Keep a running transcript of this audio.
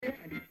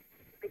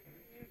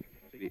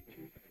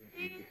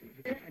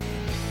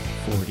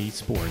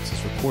Sports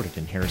is recorded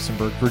in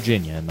Harrisonburg,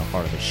 Virginia, in the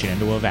heart of the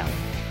Shenandoah Valley.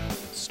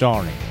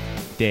 Starring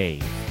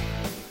Dave.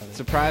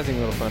 Surprising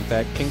little fun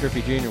fact, King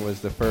Griffey Jr.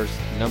 was the first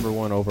number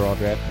 1 overall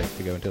draft pick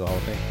to go into the Hall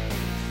of Fame.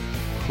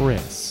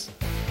 Chris.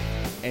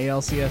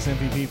 ALCS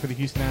MVP for the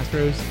Houston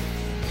Astros,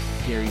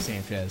 Gary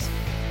Sanchez.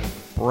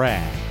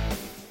 Brad.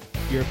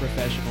 You're a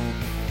professional.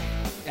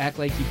 Act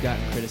like you've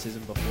gotten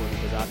criticism before,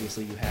 because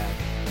obviously you have.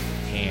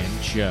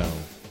 And Joe.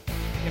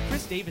 Yeah,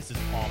 Chris Davis is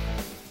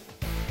awful.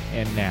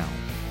 And now,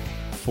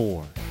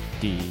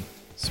 4D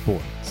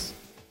Sports.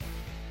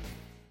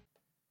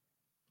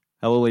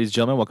 Hello, ladies and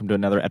gentlemen. Welcome to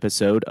another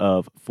episode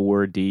of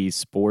 4D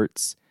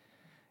Sports.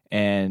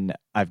 And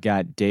I've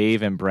got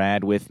Dave and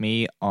Brad with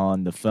me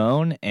on the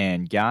phone.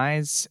 And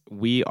guys,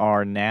 we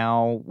are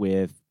now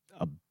with,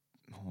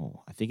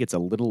 I think it's a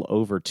little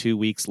over 2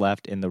 weeks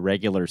left in the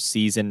regular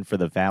season for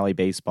the Valley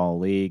Baseball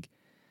League.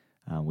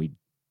 We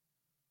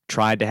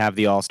tried to have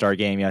the All-Star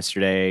game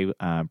yesterday.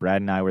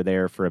 Brad and I were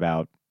there for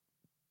about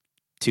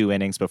 2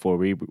 innings before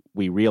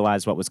we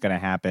realized what was going to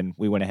happen.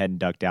 We went ahead and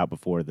ducked out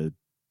before the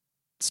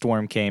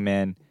storm came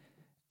in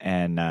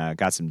and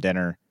got some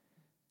dinner.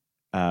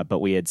 But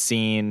we had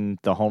seen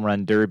the home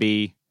run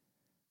derby,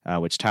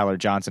 which Tyler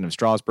Johnson of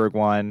Strasburg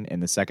won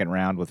in the second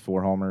round with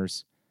 4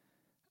 homers.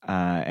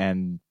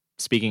 And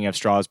speaking of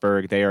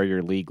Strasburg, they are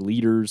your league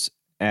leaders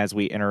as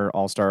we enter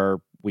All-Star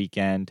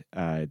weekend.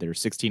 They're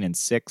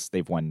 16-6.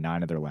 They've won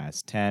 9 of their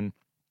last 10.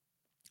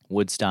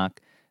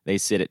 Woodstock, they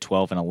sit at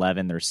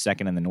 12-11. They're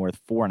second in the North,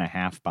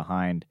 4.5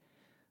 behind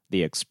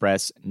the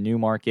Express.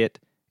 Newmarket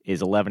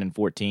is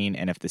 11-14,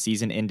 and if the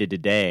season ended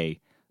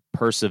today,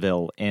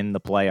 Purcellville in the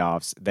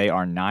playoffs, they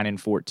are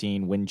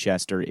 9-14.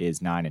 Winchester is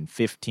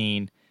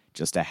 9-15,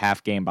 just a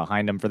half game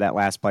behind them for that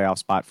last playoff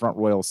spot. Front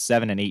Royal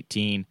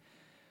 7-18.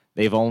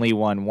 They've only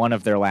won 1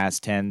 of their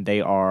last 10.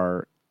 They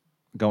are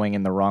going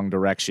in the wrong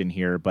direction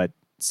here, but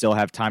still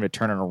have time to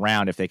turn it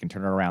around if they can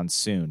turn it around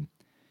soon.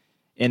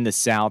 In the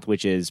South,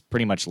 which is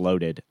pretty much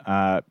loaded,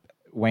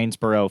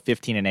 Waynesboro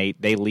 15-8.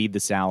 They lead the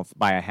South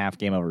by a half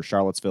game over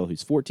Charlottesville,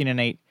 who's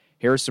 14-8.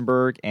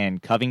 Harrisonburg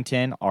and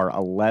Covington are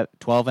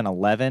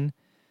 12-11,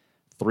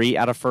 3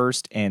 out of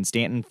first, and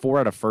Stanton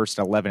 4 out of first,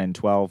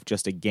 11-12,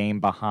 just a game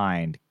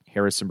behind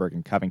Harrisonburg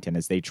and Covington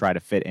as they try to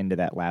fit into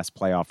that last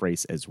playoff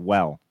race as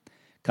well.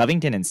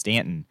 Covington and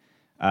Stanton,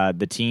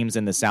 the teams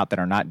in the South that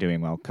are not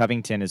doing well.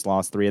 Covington has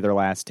lost 3 of their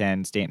last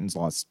 10.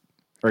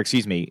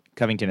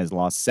 Covington has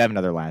lost 7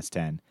 of their last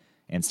 10,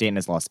 and Stanton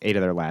has lost 8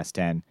 of their last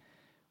 10.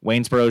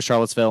 Waynesboro,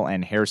 Charlottesville,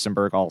 and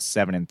Harrisonburg all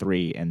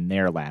 7-3 in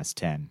their last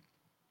 10.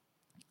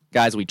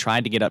 Guys, we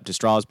tried to get up to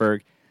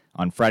Strasburg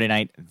on Friday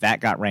night.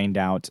 That got rained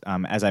out.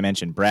 As I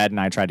mentioned, Brad and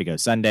I tried to go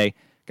Sunday.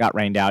 Got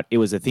rained out. It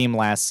was a theme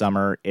last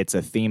summer. It's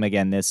a theme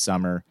again this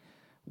summer.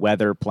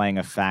 Weather playing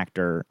a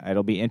factor.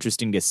 It'll be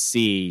interesting to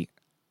see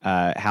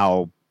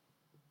how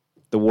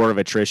the war of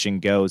attrition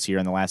goes here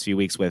in the last few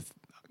weeks with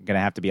going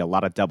to have to be a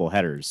lot of double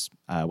headers.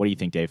 What do you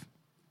think, Dave?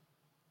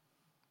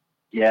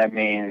 Yeah, I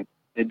mean,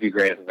 it'd be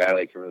great if the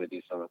Valley could really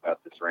do something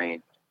about this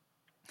rain.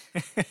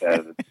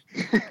 Because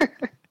it's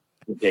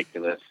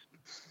ridiculous.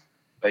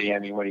 But yeah, I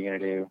mean, what are you going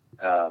to do?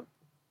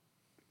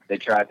 They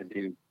tried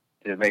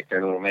to make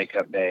their little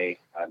makeup day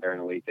during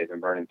the week. They've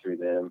been burning through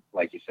them.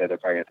 Like you said, they're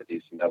probably going to have to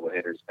do some double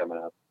hitters coming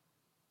up.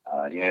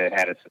 It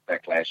had its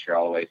effect last year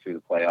all the way through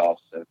the playoffs.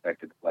 It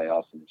affected the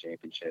playoffs and the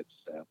championships.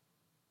 So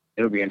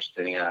it'll be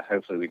interesting.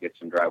 Hopefully we get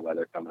some dry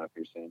weather coming up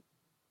here soon.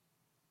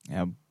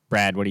 Yeah,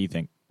 Brad, what do you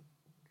think?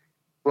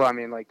 Well, I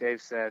mean, like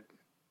Dave said,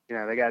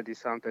 they got to do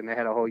something. They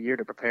had a whole year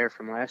to prepare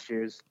from last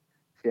year's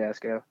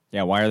fiasco.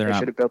 Yeah, why are they not?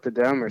 Should have built a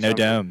dome or no something.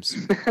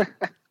 domes.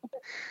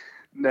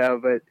 No,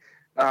 but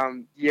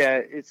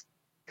it's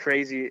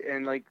crazy.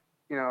 And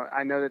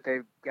I know that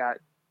they've got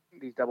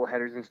these double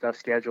headers and stuff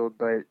scheduled,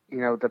 but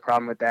the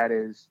problem with that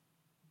is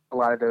a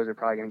lot of those are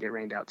probably going to get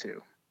rained out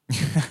too.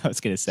 I was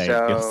going to say,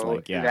 so it feels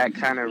like, yeah. That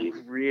kind of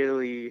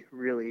really,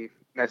 really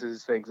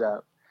messes things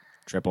up.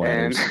 Triple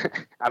headers.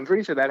 And I'm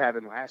pretty sure that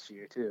happened last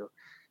year too.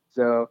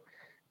 So,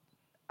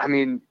 I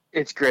mean,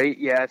 it's great,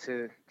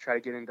 to try to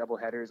get in double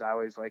headers. I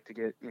always like to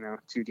get,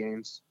 2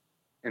 games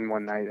in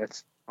one night.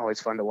 That's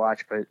always fun to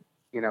watch. But,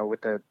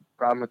 with the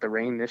problem with the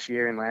rain this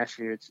year and last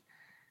year,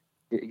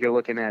 you're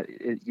looking at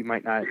it, you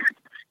might not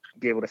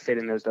be able to fit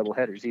in those double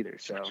headers either.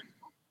 So,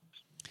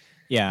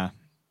 yeah.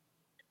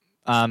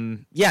 I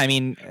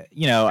mean,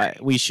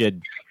 we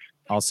should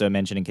also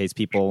mention, in case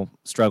people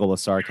struggle with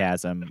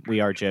sarcasm, we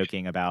are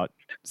joking about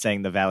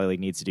saying the Valley League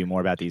needs to do more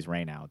about these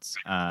rainouts.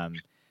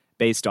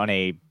 Based on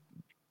a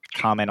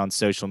comment on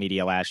social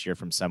media last year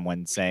from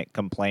someone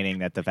complaining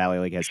that the Valley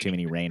League has too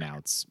many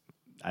rainouts.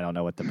 I don't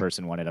know what the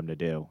person wanted them to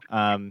do.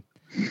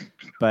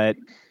 But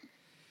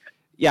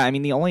yeah, I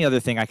mean, the only other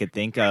thing I could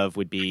think of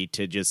would be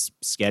to just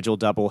schedule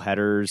double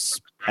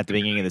headers at the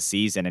beginning of the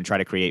season and try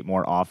to create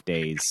more off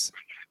days.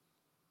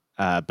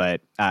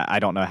 But I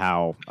don't know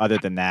how other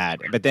than that.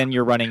 But then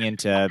you're running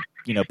into,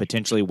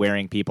 potentially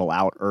wearing people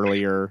out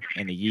earlier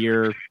in the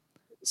year.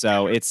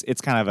 So it's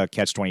kind of a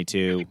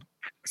catch-22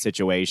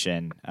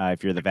 situation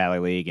if you're the Valley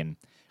League. And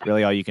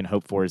really all you can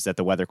hope for is that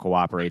the weather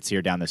cooperates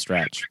here down the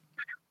stretch.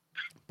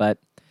 But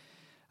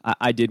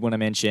I did want to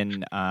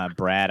mention,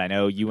 Brad, I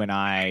know you and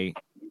I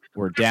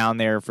were down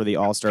there for the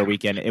All-Star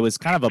weekend. It was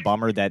kind of a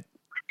bummer that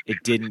it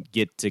didn't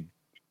get to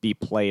be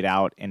played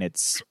out in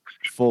its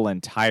full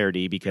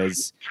entirety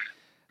because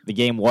the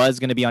game was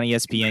going to be on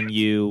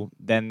ESPNU.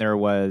 Then there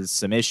was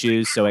some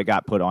issues, so it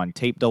got put on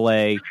tape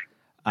delay.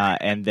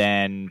 And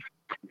then,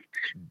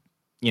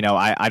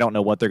 I don't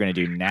know what they're going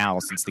to do now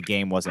since the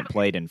game wasn't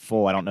played in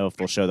full. I don't know if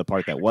they'll show the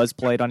part that was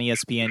played on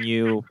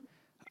ESPNU.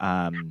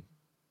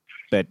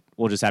 But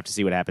we'll just have to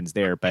see what happens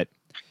there. But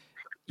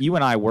you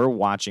and I were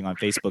watching on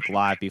Facebook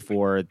Live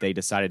before they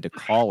decided to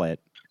call it.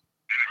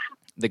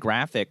 The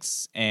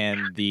graphics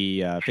and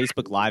the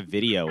Facebook Live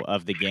video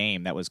of the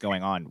game that was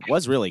going on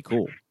was really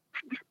cool.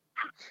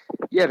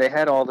 Yeah, they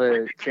had all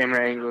the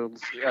camera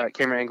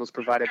angles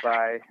provided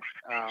by,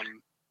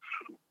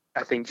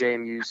 I think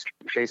JMU's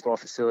baseball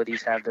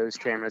facilities have those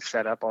cameras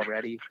set up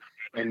already.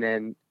 And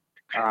then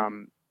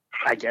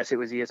I guess it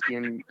was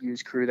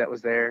ESPNU's crew that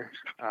was there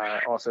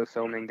also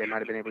filming. They might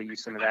have been able to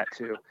use some of that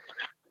too.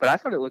 But I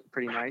thought it looked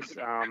pretty nice.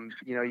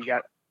 You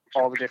got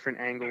all the different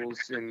angles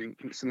and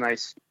some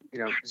nice,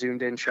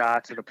 zoomed in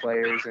shots of the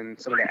players and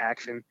some of the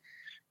action.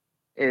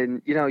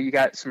 And, you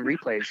got some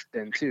replays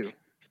then too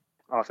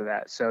off of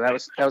that. So that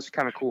was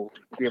kind of cool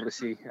to be able to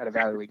see at a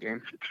Valley League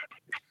game.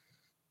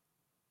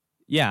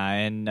 Yeah,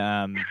 and,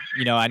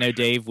 I know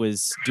Dave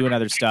was doing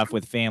other stuff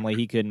with family.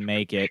 He couldn't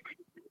make it.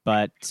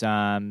 But,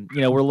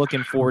 we're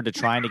looking forward to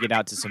trying to get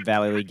out to some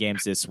Valley League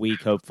games this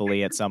week,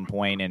 hopefully at some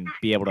point, and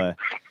be able to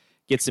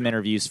get some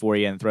interviews for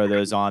you and throw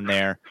those on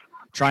there.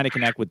 Trying to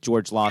connect with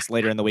George Loss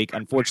later in the week.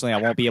 Unfortunately,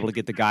 I won't be able to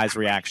get the guys'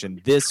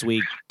 reaction this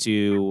week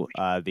to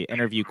the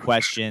interview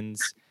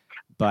questions,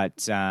 but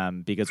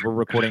because we're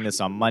recording this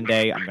on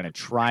Monday, I'm going to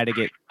try to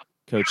get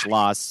Coach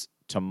Loss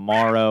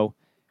tomorrow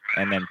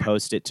and then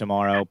post it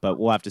tomorrow, but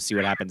we'll have to see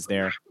what happens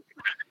there.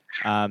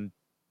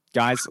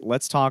 Guys,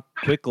 let's talk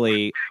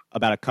quickly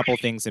about a couple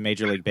things in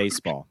Major League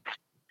Baseball.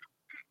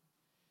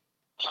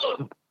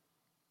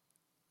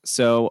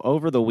 So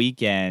over the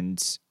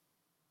weekend,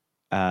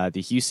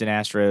 the Houston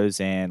Astros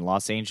and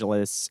Los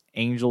Angeles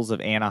Angels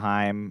of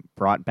Anaheim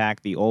brought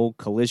back the old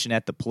collision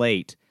at the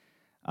plate.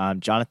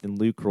 Jonathan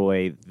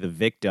Lucroy, the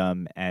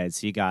victim, as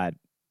he got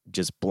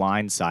just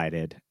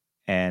blindsided,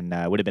 and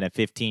would have been a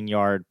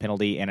 15-yard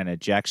penalty and an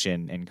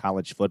ejection in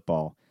college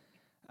football.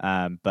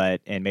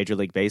 But in Major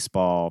League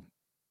Baseball,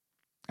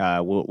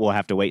 we'll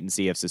have to wait and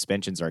see if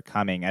suspensions are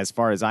coming. As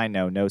far as I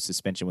know, no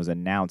suspension was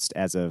announced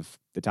as of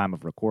the time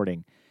of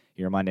recording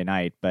here Monday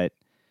night. But,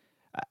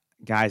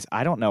 guys,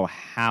 I don't know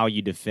how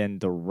you defend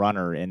the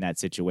runner in that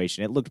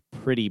situation. It looked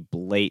pretty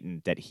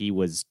blatant that he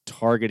was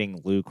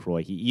targeting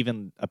Lucroy. He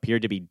even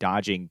appeared to be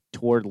dodging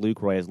toward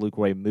Lucroy as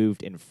Lucroy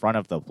moved in front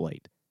of the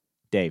plate.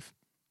 Dave.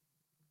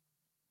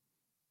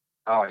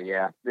 Oh,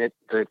 yeah.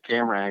 The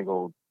camera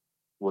angle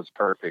was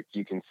perfect.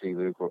 You can see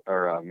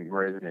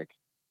Marisnick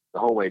the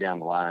whole way down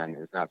the line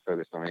is not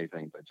focused on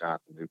anything but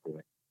Jonathan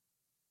Lucroy.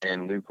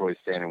 And Lucroy's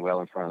standing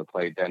well in front of the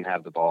plate, doesn't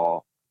have the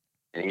ball,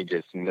 and he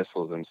just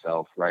missiles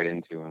himself right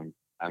into him.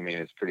 I mean,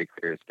 it's pretty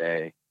clear as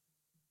day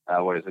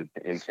what his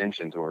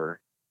intentions were,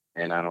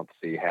 and I don't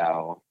see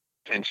how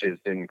pinches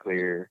didn't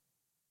clear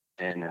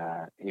and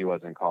he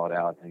wasn't called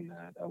out, and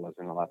that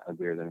wasn't a lot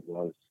uglier than it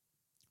was.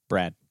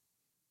 Brad.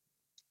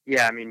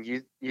 Yeah, I mean,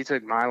 you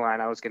took my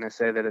line. I was going to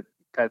say that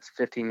that's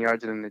 15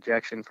 yards and an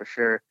ejection for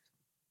sure.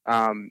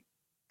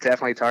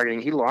 Definitely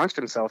targeting. He launched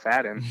himself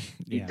at him.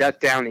 He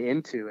ducked down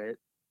into it.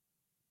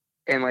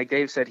 And like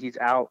Dave said, he's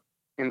out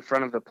in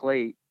front of the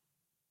plate,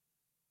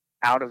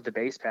 out of the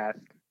base path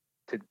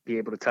to be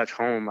able to touch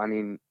home. I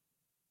mean,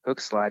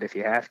 hook slide if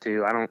you have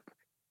to. I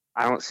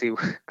don't see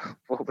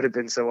what would have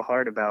been so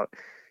hard about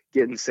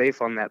getting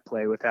safe on that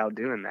play without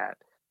doing that.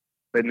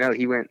 But no,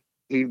 he went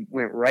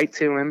right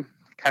to him,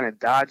 kind of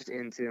dodged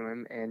into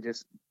him, and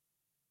just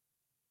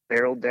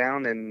barreled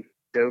down and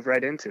dove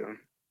right into him,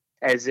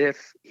 as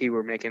if he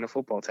were making a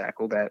football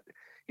tackle that,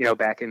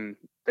 back in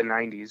the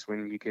 90s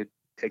when you could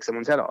take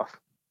someone's head off.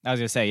 I was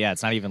going to say, yeah,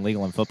 it's not even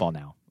legal in football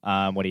now,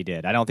 what he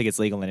did. I don't think it's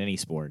legal in any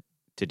sport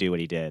to do what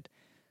he did.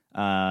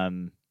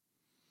 Again,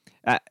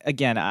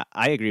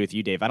 I agree with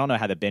you, Dave. I don't know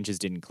how the benches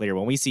didn't clear.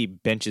 When we see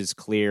benches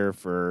clear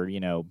for,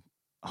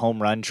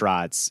 home run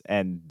trots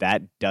and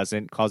that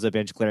doesn't cause a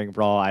bench clearing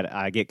brawl,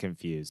 I get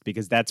confused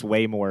because that's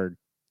way more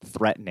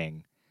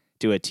threatening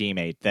to a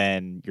teammate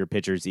than your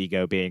pitcher's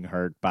ego being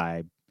hurt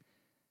by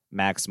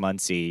Max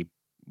Muncy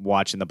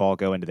watching the ball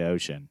go into the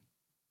ocean.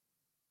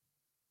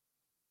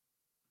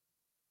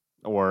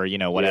 Or,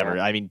 whatever.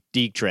 Yeah. I mean,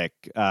 Dietrich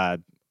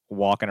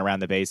walking around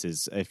the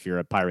bases if you're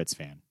a Pirates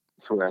fan.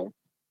 Right.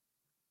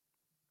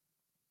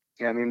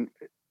 Yeah, I mean,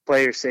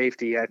 player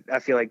safety, I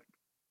feel like,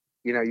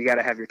 you got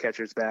to have your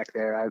catchers back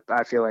there.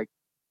 I feel like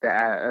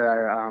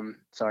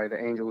the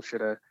Angels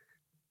should have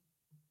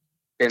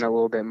been a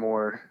little bit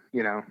more,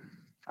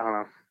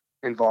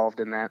 involved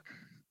in that.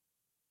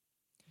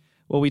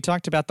 Well, we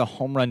talked about the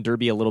home run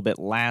derby a little bit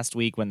last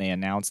week when they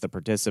announced the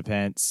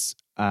participants,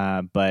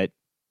 but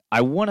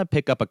I want to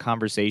pick up a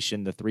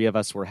conversation the three of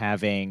us were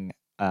having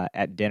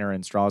at dinner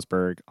in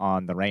Strasbourg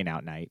on the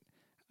rainout night.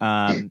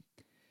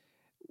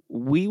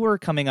 We were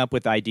coming up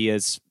with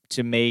ideas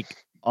to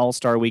make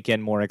All-Star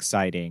Weekend more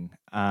exciting,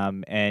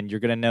 and you're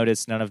going to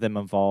notice none of them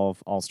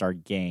involve All-Star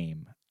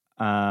Game.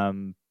 I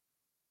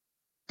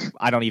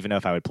don't even know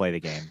if I would play the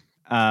game,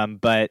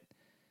 but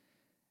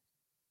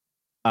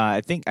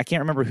I can't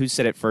remember who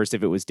said it first,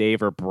 if it was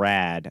Dave or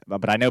Brad,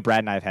 but I know Brad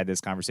and I have had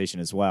this conversation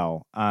as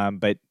well.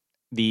 But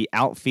the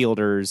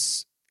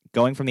outfielders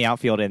going from the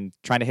outfield and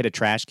trying to hit a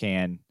trash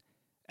can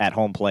at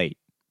home plate.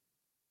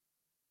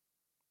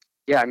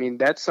 Yeah, I mean,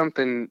 that's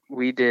something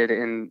we did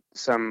in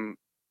some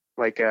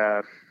like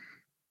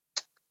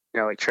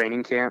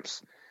training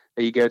camps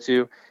that you go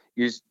to.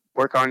 You just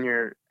work on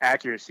your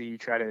accuracy. You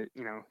try to,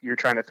 you're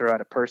trying to throw out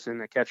a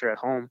person, a catcher at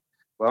home.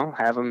 Well,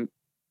 have them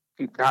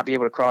not be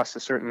able to cross a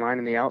certain line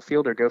in the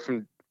outfield or go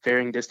from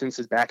varying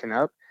distances backing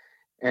up,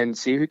 and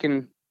see who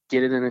can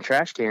get it in a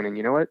trash can. And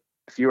you know what?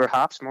 Fewer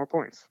hops, more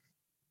points.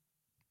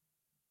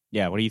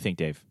 Yeah, what do you think,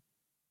 Dave?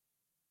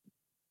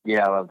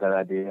 Yeah, I love that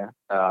idea.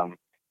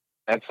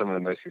 That's some of the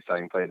most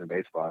exciting plays in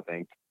baseball, I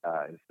think,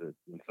 is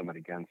when somebody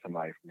guns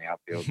somebody from the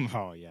outfield.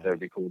 Oh, yeah. That'd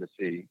be cool to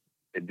see.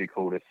 It'd be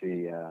cool to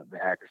see the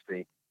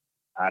accuracy.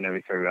 I know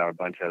we figured out a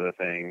bunch of other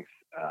things,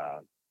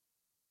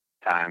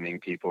 timing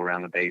people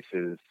around the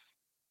bases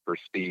for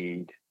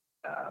speed,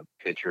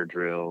 pitcher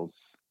drills.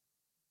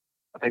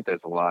 I think there's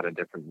a lot of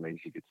different ways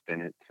you could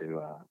spin it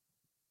to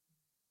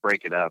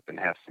break it up and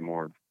have some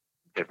more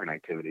different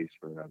activities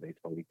for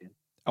baseball weekend.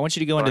 I want you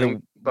to go into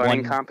the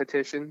bunning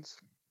competitions.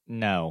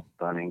 No.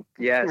 Bunning.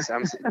 Yes,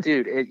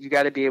 dude. You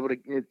got to be able to.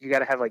 You got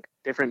to have like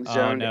different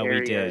zoned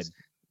areas. We did.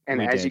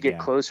 And as you get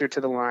closer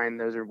to the line,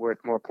 those are worth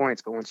more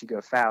points. But once you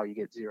go foul, you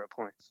get 0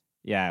 points.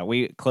 Yeah,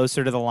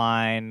 closer to the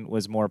line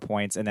was more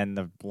points, and then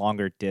the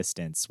longer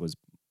distance was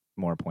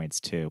more points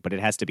too. But it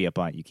has to be a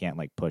bunt. You can't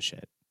push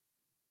it.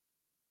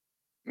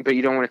 But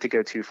you don't want it to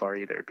go too far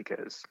either,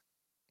 because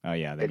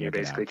then you're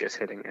basically just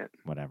hitting it.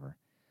 Whatever.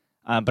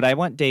 But I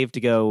want Dave to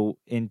go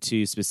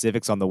into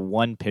specifics on the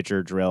one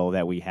pitcher drill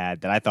that we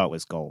had that I thought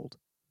was gold.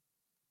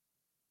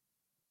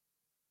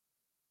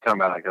 Talking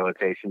about like a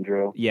rotation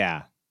drill?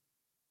 Yeah.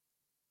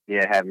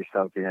 Yeah, have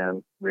yourself,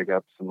 rig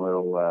up some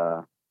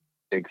little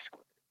big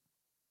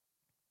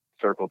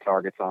circle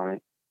targets on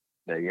it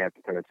that you have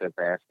to throw to the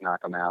pass,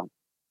 knock them out.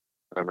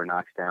 Whoever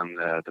knocks down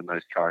the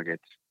most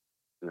targets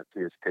and the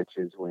fewest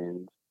pitches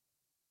wins.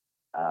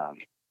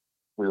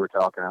 We were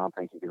talking, I don't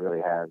think you could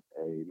really have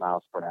a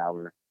miles per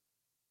hour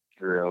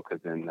drill,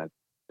 because then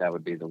that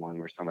would be the one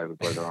where somebody would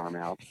blow their arm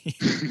out.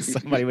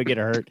 Somebody would get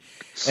hurt,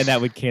 and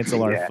that would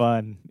cancel our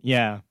fun.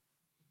 Yeah.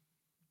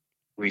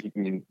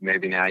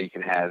 Maybe now you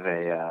can have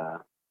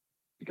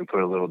you can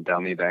put a little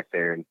dummy back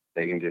there, and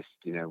they can just,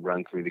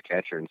 run through the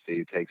catcher and see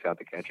who takes out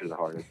the catcher the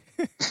hardest.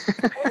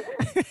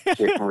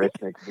 Jake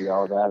Marisnick could be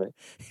all about it.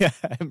 Yeah,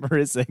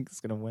 Marisnick's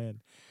going to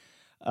win.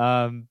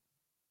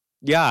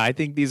 Yeah, I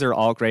think these are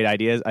all great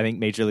ideas. I think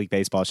Major League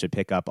Baseball should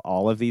pick up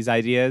all of these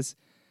ideas.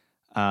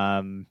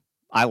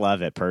 I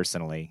love it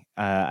personally.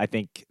 I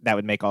think that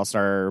would make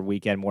All-Star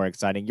Weekend more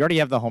exciting. You already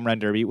have the Home Run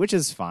Derby, which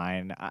is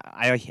fine.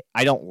 I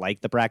don't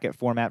like the bracket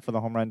format for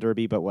the Home Run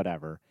Derby, but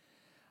whatever.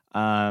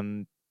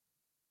 And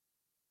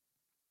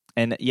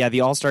yeah,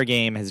 the All-Star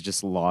Game has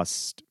just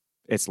lost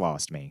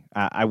me.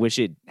 I wish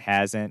it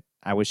hasn't.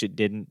 I wish it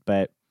didn't,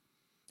 but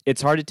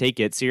it's hard to take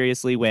it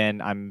seriously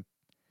when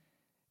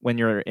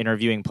you're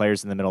interviewing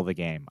players in the middle of the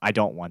game. I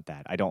don't want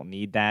that. I don't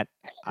need that.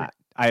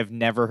 I've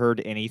never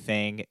heard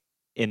anything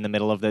in the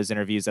middle of those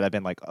interviews that I've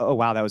been like, oh,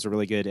 wow, that was a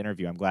really good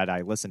interview. I'm glad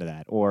I listened to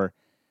that. Or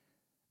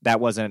that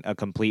wasn't a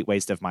complete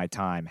waste of my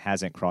time.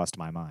 Hasn't crossed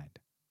my mind.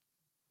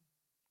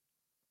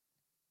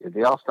 Yeah,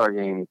 the All-Star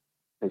Game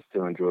is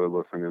still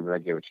enjoyable for me, but I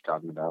get what you're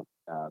talking about.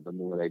 The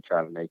more they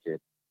try to make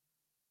it,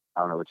 I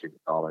don't know what you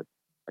could call it.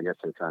 I guess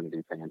they're trying to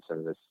do fan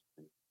service.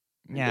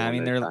 Yeah, I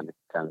mean, they're kind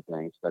of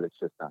things, but it's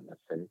just not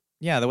necessary.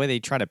 Yeah, the way they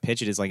try to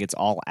pitch it is like it's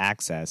all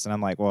access. And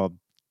I'm like, well,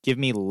 give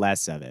me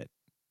less of it.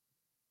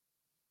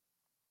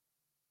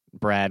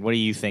 Brad, what do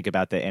you think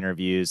about the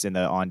interviews in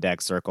the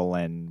on-deck circle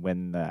and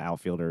when the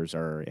outfielders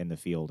are in the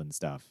field and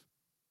stuff?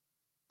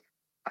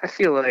 I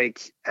feel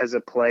like as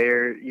a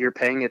player, you're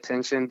paying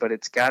attention, but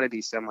it's got to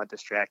be somewhat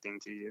distracting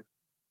to you.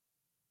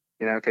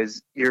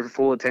 Because your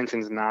full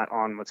attention's not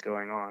on what's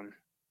going on.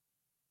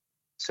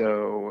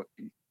 So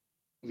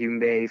you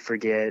may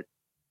forget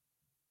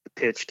the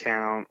pitch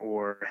count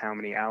or how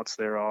many outs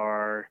there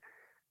are,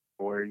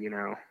 or,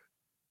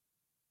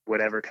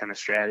 whatever kind of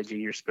strategy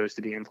you're supposed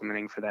to be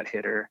implementing for that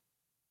hitter.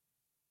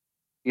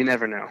 You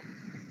never know.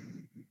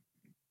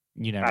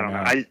 I don't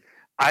know.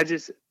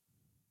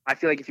 I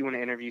feel like if you want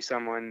to interview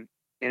someone,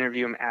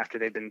 interview them after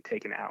they've been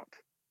taken out.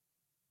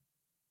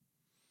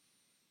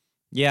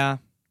 Yeah.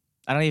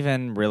 I don't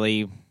even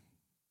really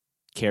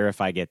care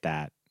if I get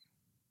that.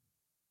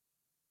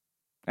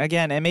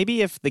 Again, and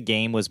maybe if the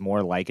game was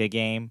more like a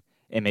game,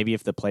 and maybe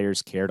if the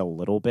players cared a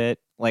little bit.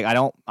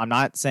 I'm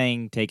not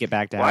saying take it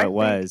back to how it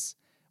was.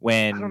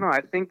 I don't know.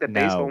 I think the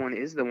baseball one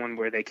is the one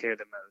where they care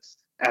the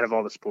most. out of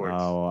all the sports.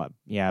 Oh,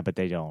 yeah, but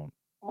they don't.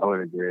 I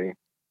would agree.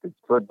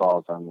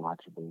 Football's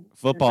unwatchable.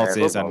 Football's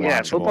is Football. unwatchable.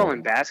 Yeah, football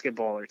and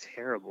basketball are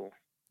terrible.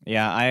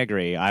 Yeah, I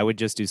agree. I would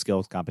just do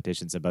skills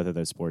competitions in both of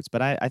those sports.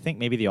 But I think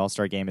maybe the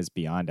All-Star game is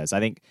beyond us. I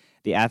think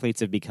the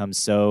athletes have become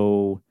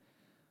so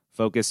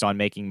focused on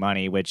making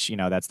money, which, you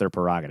know, that's their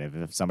prerogative.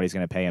 If somebody's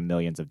going to pay them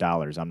millions of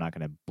dollars, I'm not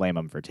going to blame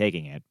them for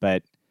taking it.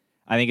 But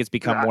I think it's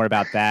become more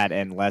about that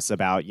and less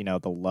about, you know,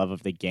 the love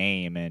of the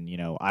game and, you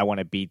know, I want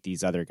to beat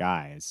these other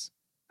guys.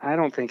 I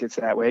don't think it's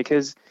that way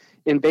because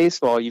in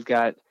baseball, you've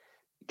got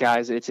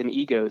guys, it's an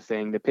ego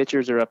thing. The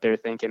pitchers are up there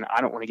thinking,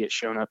 I don't want to get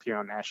shown up here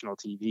on national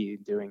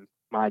TV doing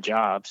my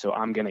job, so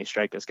I'm going to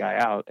strike this guy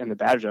out. And the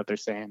batters are up there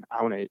saying,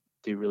 I want to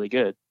do really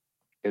good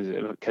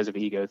because of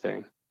ego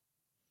thing.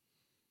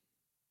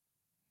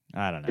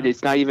 I don't know. But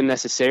it's not even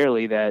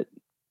necessarily that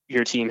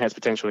your team has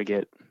potential to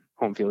get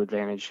home field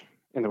advantage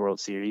in the World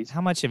Series. How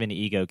much of an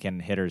ego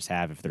can hitters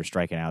have if they're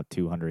striking out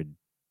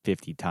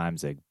 250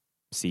 times a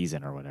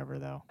season or whatever,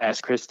 though?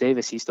 Ask Chris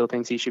Davis. He still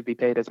thinks he should be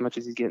paid as much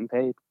as he's getting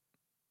paid.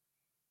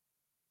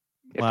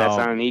 If that's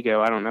not an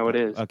ego, I don't know what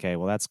is. Okay,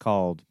 well, that's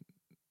called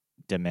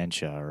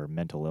dementia or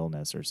mental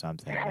illness or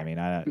something. I mean,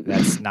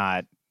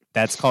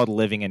 that's called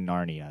living in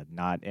Narnia,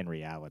 not in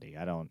reality.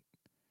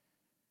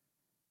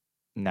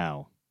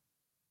 No.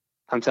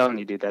 I'm telling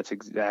you, dude, that's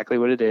exactly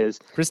what it is.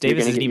 Chris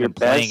Davis isn't even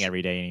playing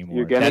every day anymore.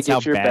 You're going to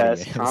get your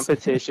best he is.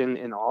 competition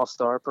in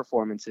all-star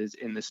performances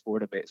in the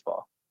sport of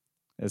baseball.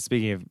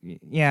 Speaking of,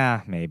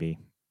 yeah, maybe.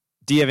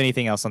 Do you have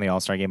anything else on the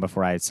All-Star game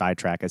before I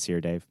sidetrack us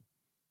here, Dave?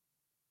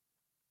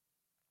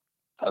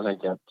 I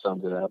think that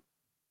sums it up.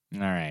 All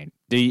right.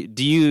 Do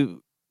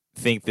you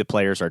think the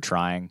players are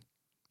trying?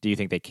 Do you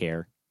think they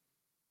care?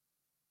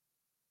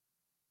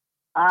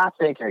 I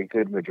think a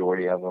good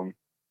majority of them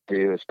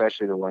do,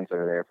 especially the ones that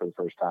are there for the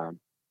first time.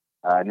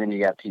 And then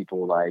you got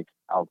people like,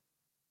 I'll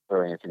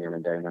throw Anthony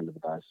Rendon under the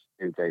bus,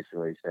 who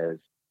basically says,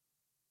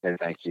 no,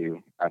 thank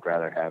you. I'd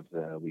rather have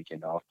the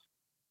weekend off.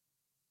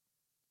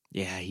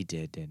 Yeah, he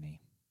did, didn't he?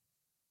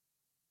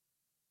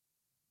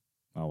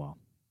 Oh, well.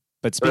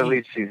 But at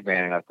least he's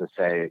man enough to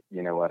say,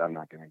 you know what, I'm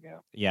not going to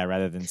go. Yeah,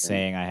 rather than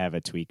saying I have a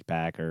tweaked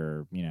back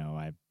or, you know,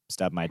 I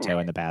stubbed my toe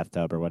in the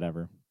bathtub or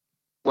whatever.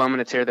 Well, I'm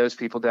going to tear those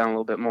people down a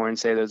little bit more and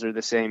say those are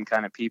the same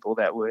kind of people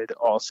that would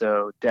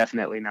also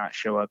definitely not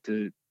show up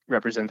to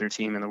represent their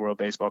team in the World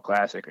Baseball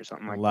Classic or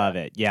something like that. Love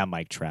it. Yeah,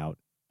 Mike Trout.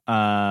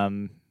 Yeah,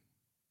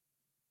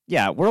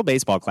 World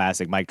Baseball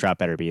Classic, Mike Trout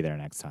better be there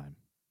next time.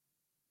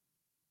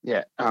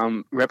 Yeah,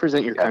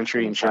 represent your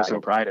country and show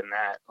some pride in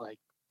that. Like,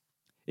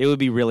 it would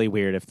be really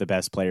weird if the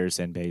best players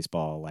in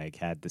baseball like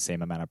had the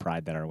same amount of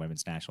pride that our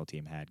women's national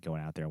team had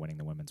going out there winning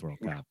the Women's World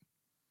Cup.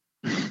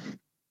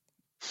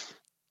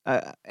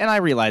 And I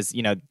realize,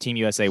 you know, Team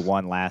USA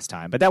won last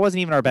time, but that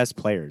wasn't even our best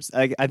players.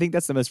 I think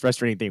that's the most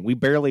frustrating thing. We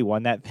barely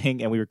won that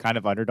thing, and we were kind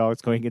of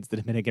underdogs going against the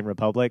Dominican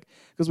Republic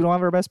because we don't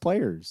have our best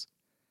players.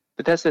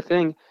 But that's the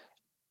thing.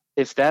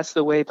 If that's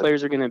the way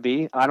players are going to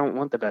be, I don't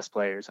want the best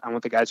players. I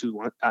want the guys who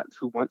want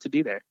to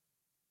be there.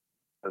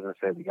 As I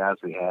said, the guys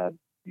we had,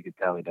 you could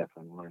tell he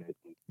definitely wanted it.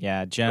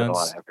 Yeah, Put a lot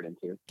Jones, of effort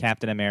into it.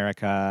 Captain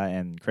America,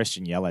 and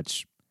Christian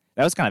Yelich.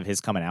 That was kind of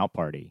his coming out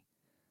party.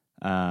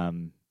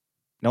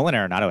 Nolan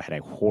Arenado had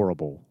a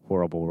horrible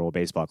World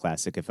Baseball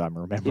Classic, if I'm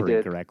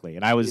remembering correctly.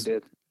 And I was,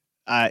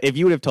 if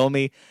you would have told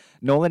me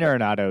Nolan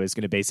Arenado is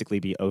going to basically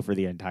be over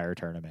the entire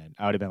tournament,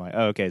 I would have been like,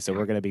 oh, okay, so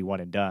we're going to be one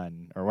and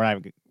done, or we're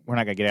not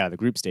going to get out of the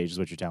group stage, is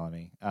what you're telling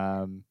me.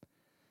 That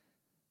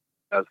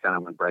was kind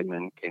of when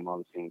Bregman came on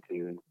the scene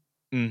too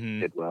and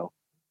did well.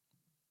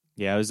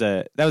 Yeah,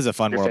 that was a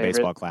fun Your World favorite?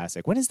 Baseball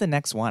Classic. When is the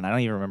next one? I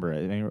don't even remember.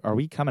 I mean, are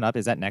we coming up?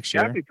 Is that next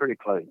year? Gotta be pretty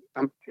close.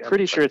 I'm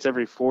pretty sure it's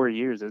every 4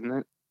 years, isn't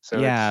it? So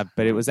yeah,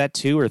 but it was that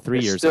 2 or 3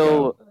 years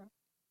still,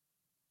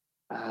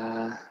 ago.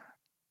 I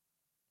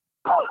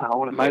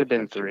want It might have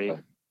been 3.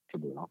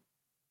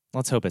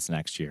 Let's hope it's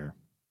next year.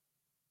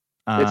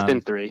 It's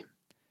been 3.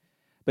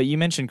 But you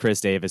mentioned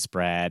Chris Davis,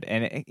 Brad,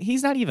 and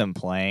he's not even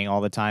playing all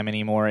the time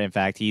anymore. In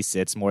fact, he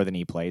sits more than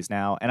he plays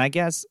now. And I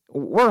guess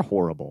we're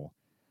horrible.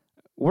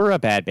 We're a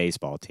bad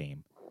baseball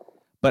team.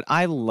 But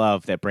I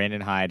love that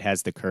Brandon Hyde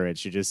has the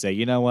courage to just say,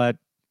 you know what?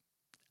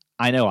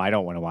 I know I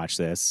don't want to watch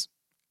this.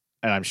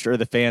 And I'm sure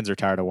the fans are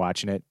tired of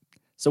watching it.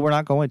 So we're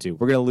not going to.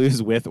 We're going to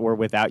lose with or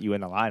without you in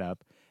the lineup.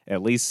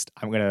 At least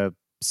I'm going to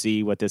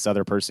see what this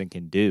other person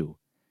can do.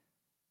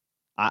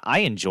 I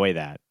enjoy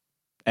that.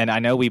 And I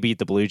know we beat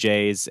the Blue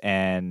Jays,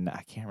 and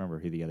I can't remember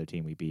who the other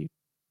team we beat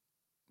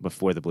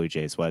before the Blue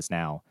Jays was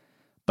now.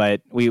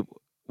 But we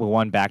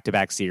won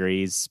back-to-back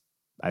series,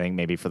 I think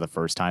maybe for the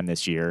first time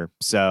this year.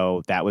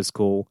 So that was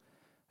cool.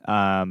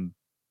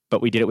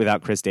 But we did it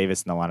without Chris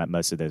Davis in the lineup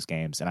most of those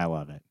games, and I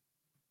love it.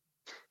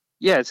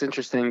 Yeah, it's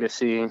interesting to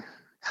see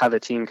how the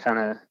team kind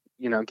of,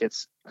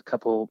 gets a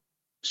couple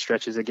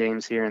stretches of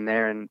games here and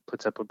there and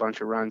puts up a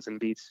bunch of runs and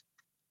beats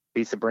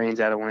the brains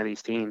out of one of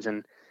these teams.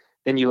 And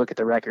then you look at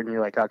the record and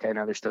you're like, okay,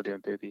 no, they're still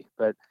doing poopy.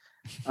 But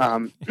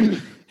I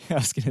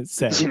was going to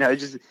say,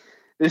 just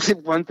this is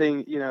one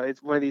thing,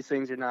 it's one of these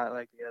things you're not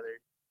like the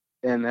other.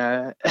 And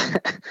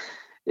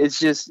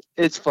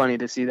it's funny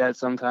to see that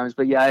sometimes.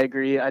 But yeah, I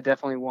agree. I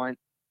definitely want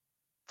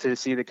to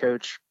see the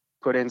coach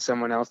put in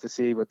someone else to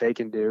see what they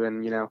can do,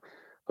 and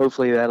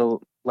hopefully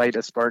that'll light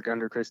a spark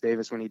under Chris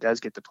Davis when he does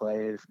get to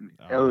play.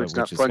 It's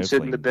not fun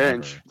sitting the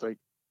bench. It's like,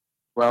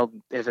 well,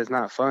 if it's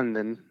not fun,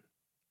 then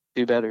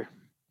do better.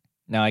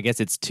 No, I guess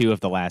it's 2 of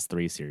the last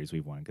 3 series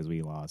we've won because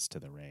we lost to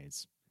the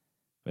Rays.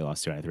 We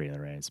lost 2 out of 3 to the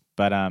Rays.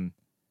 But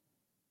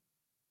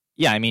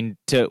yeah, I mean,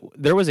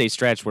 there was a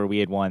stretch where we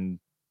had won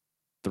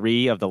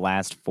 3 of the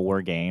last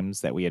 4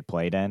 games that we had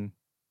played in,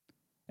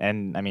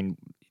 and I mean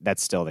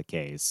that's still the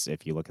case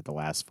if you look at the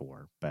last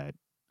 4. But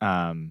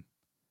and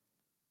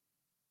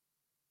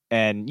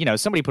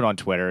somebody put on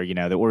Twitter,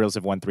 the Orioles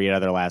have won 3 out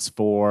of their last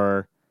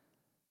 4,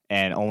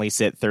 and only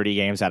sit 30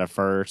 games out of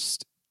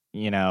first.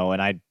 And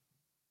I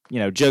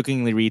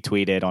jokingly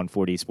retweeted on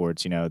 4D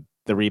Sports,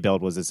 the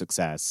rebuild was a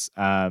success.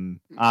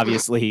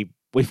 Obviously,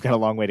 we've got a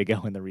long way to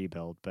go in the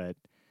rebuild, but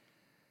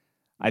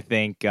I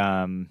think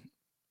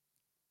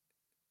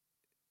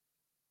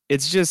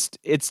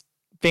it's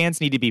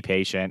fans need to be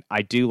patient.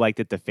 I do like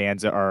that the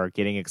fans are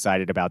getting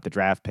excited about the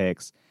draft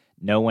picks.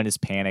 No one is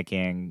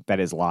panicking.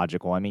 That is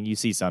logical. I mean, you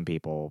see some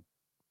people,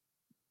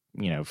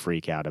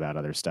 freak out about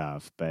other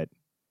stuff, but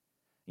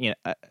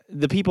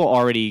the people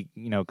already,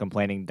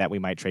 complaining that we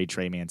might trade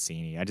Trey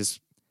Mancini.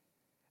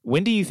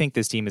 When do you think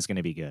this team is going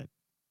to be good?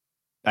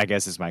 I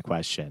guess is my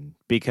question,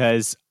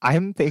 because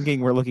I'm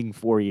thinking we're looking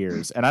 4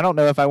 years, and I don't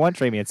know if I want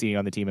Trey Mancini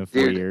on the team in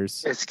 4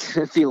 years. It's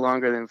going to be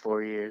longer than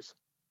 4 years.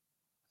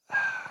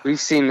 We've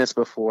seen this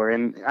before,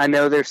 and I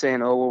know they're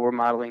saying, "Oh, well, we're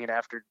modeling it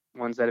after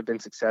ones that have been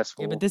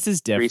successful." Yeah, but this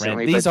is different.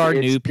 Recently, These are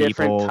new people.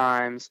 Different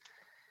times.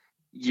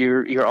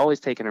 You're always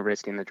taking a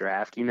risk in the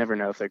draft. You never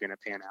know if they're going to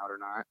pan out or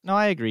not. No,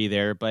 I agree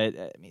there, but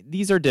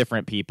these are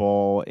different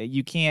people.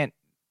 You can't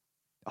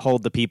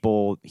hold the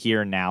people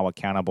here now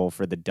accountable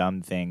for the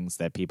dumb things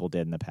that people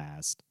did in the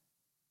past.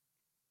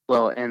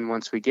 Well, and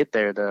once we get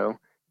there, though,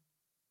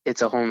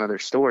 it's a whole nother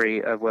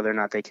story of whether or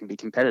not they can be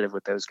competitive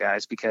with those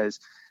guys, because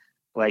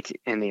like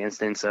in the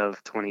instance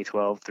of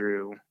 2012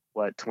 through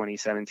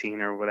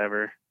 2017 or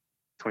whatever,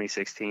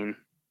 2016,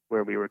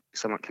 where we were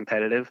somewhat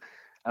competitive,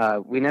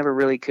 we never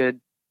really could,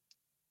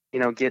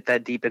 get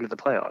that deep into the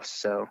playoffs.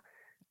 So,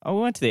 we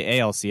went to the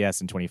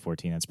ALCS in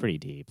 2014. That's pretty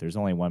deep. There's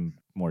only one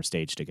more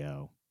stage to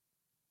go.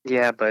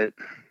 Yeah, but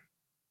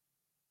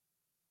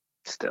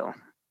still.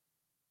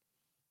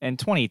 And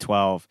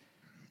 2012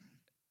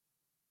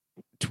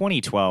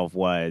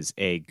 was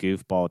a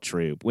goofball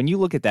troop. When you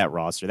look at that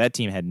roster, that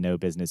team had no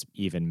business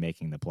even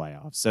making the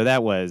playoffs. So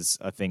that was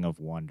a thing of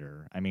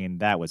wonder. I mean,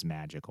 that was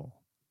magical.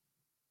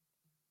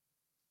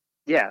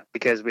 Yeah,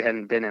 because we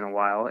hadn't been in a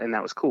while, and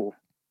that was cool.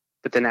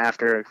 But then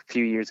after a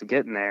few years of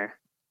getting there,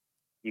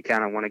 you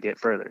kind of want to get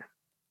further.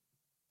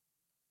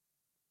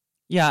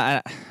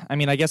 Yeah, I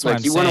mean, I guess what I'm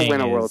saying is... you want to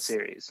win a World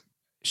Series.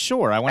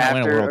 Sure, I want to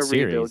win a World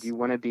Series. Rebuild, you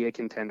want to be a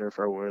contender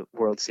for a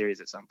World Series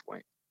at some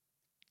point.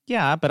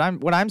 Yeah,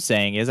 but what I'm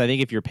saying is I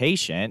think if you're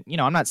patient,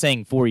 I'm not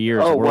saying 4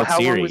 years World well, how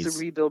Series. long was the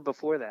rebuild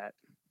before that?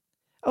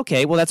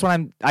 Okay, well, that's what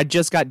I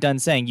just got done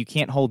saying. You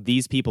can't hold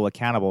these people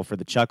accountable for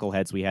the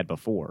chuckleheads we had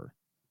before.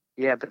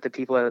 Yeah, but the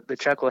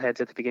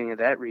chuckleheads at the beginning of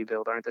that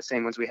rebuild aren't the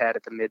same ones we had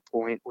at the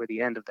midpoint or the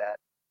end of that.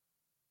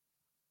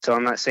 So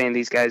I'm not saying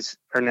these guys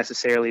are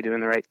necessarily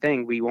doing the right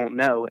thing. We won't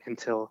know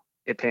until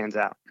it pans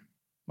out.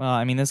 Well,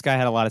 I mean, this guy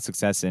had a lot of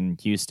success in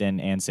Houston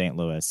and St.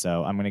 Louis,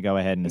 so I'm going to go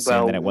ahead and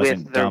assume that it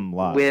wasn't dumb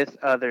luck. With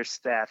other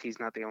staff, he's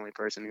not the only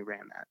person who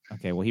ran that.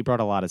 Okay, well, he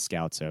brought a lot of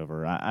scouts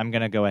over. I'm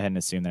going to go ahead and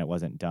assume that it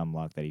wasn't dumb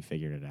luck that he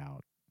figured it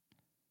out.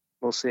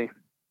 We'll see.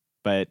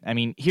 But, I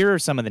mean, here are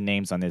some of the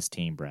names on this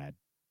team, Brad,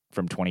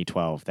 from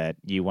 2012 that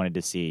you wanted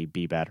to see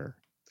be better.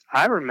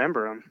 I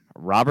remember them.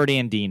 Robert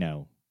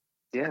Andino.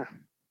 Yeah.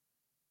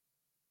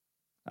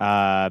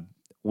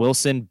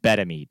 Wilson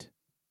Betemit.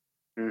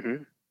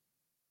 Mm-hmm.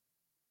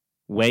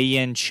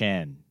 Wei-Yin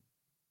Chen.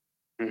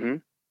 Mm-hmm.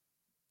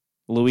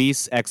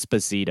 Luis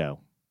Exposito.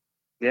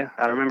 Yeah,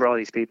 I remember all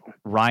these people.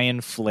 Ryan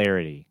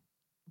Flaherty.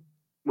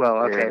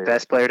 Well, okay,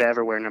 best player to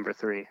ever wear number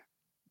 3.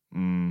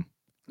 Lou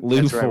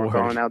That's Ford. Right, we're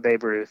calling out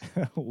Babe Ruth.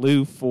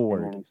 Lou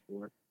Ford.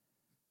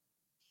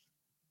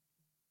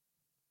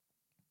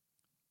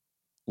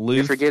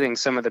 You're forgetting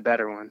some of the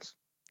better ones.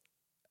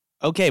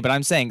 Okay, but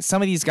I'm saying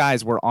some of these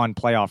guys were on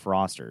playoff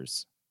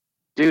rosters.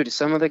 Dude,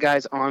 some of the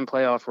guys on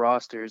playoff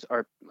rosters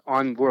are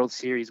on World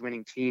Series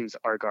winning teams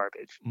are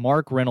garbage.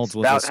 Mark Reynolds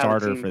was a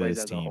starter for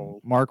this team.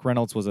 Mark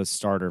Reynolds was a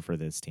starter for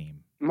this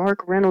team.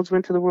 Mark Reynolds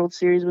went to the World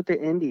Series with the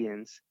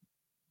Indians.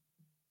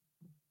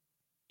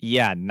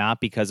 Yeah, not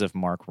because of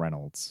Mark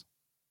Reynolds.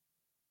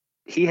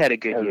 He had a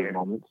good year.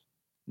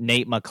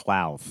 Nate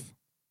McLouth.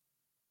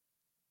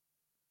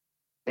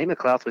 Nate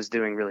McLouth was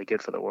doing really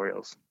good for the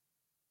Orioles.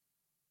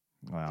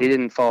 Wow. He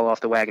didn't fall off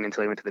the wagon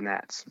until he went to the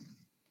Nats.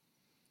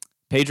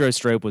 Pedro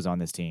Strop was on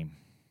this team.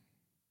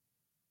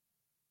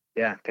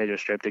 Yeah, Pedro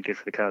Strop did good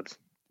for the Cubs.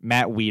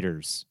 Matt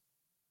Wieters.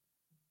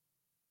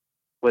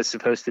 Was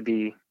supposed to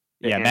be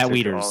Matt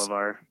Wieters. All of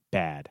our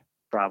bad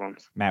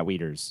problems. Matt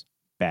Wieters.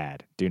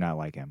 Bad. Do not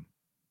like him.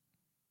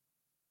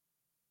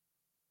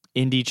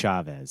 Indy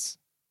Chavez.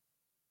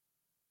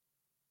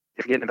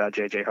 You're forgetting about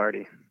J.J.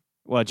 Hardy.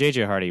 Well,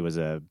 J.J. Hardy was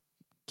a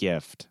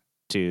gift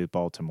to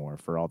Baltimore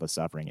for all the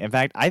suffering. In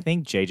fact, I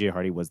think J.J.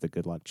 Hardy was the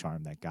good luck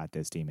charm that got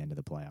this team into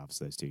the playoffs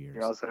those 2 years.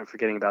 You're also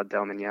forgetting about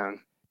Delman Young.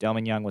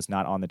 Delman Young was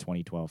not on the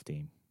 2012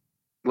 team.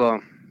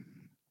 Well,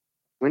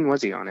 when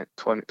was he on it?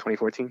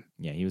 2014?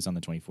 Yeah, he was on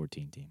the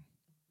 2014 team.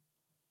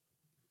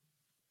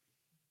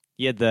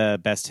 He had the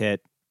best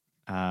hit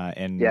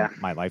in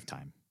my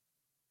lifetime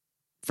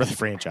for the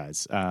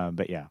franchise.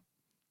 But yeah.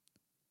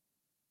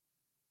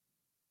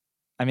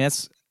 I mean,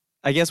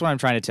 I guess what I'm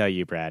trying to tell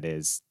you, Brad,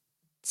 is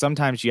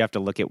sometimes you have to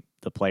look at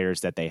the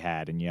players that they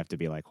had and you have to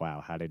be like,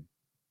 wow, how did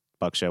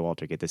Buck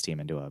Showalter get this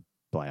team into a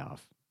playoff?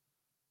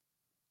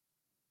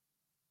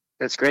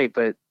 That's great,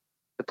 but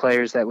the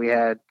players that we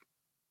had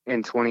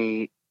in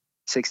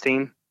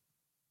 2016,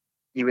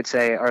 you would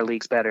say our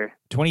league's better.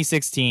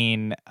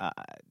 2016,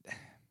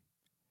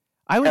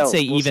 I would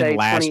say even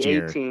last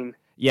year.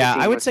 Yeah,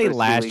 I would say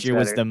last year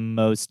was the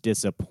most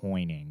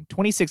disappointing.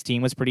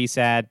 2016 was pretty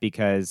sad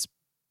because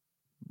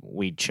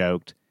we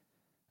choked.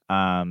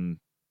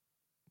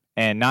 And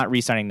not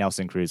re-signing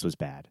Nelson Cruz was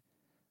bad.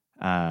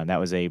 That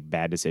was a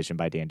bad decision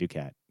by Dan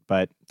Duquette.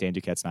 But Dan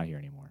Duquette's not here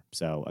anymore.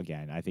 So,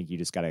 again, I think you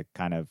just got to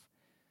kind of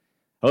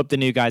hope the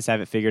new guys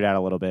have it figured out a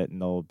little bit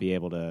and they'll be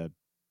able to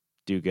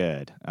do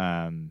good.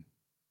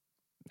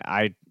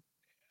 I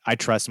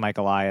trust Mike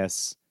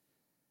Elias.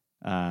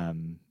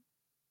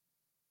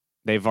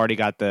 They've already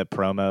got the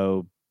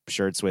promo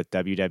shirts with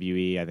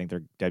WWE. I think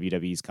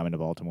WWE's coming to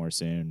Baltimore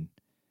soon.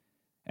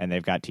 And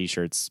they've got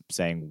T-shirts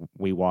saying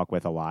 "We walk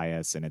with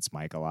Elias" and it's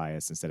Mike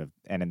Elias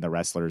and then the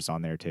wrestlers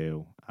on there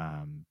too,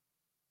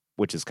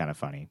 which is kind of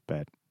funny.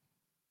 But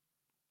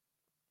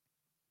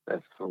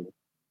that's cool.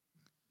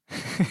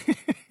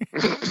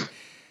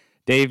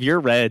 Dave, your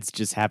Reds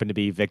just happen to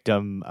be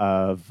victim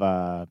of.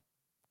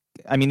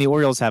 The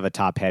Orioles have a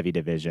top-heavy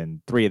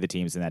division. 3 of the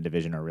teams in that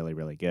division are really,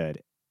 really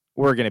good.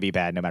 We're going to be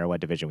bad no matter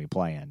what division we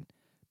play in.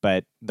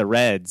 But the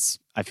Reds,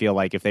 I feel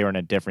like if they were in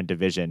a different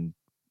division,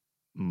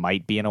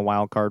 might be in a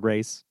wild card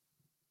race.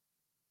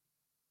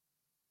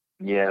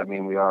 Yeah, I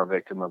mean, we are a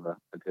victim of a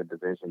good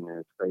division.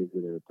 It's crazy.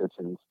 They're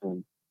pitching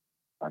been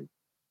like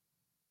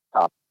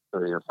top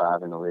 3 or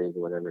 5 in the league,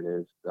 or whatever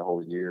it is, the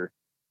whole year.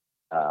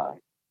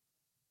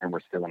 And we're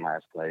still in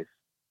last place.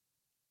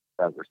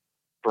 We're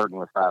flirting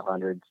with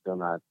 500, still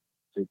not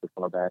super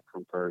far back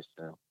from first.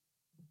 So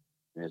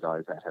there's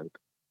always that hope.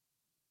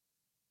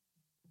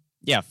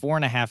 Yeah,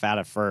 4.5 out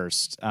of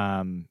first.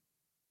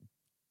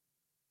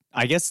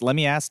 I guess let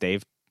me ask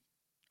Dave,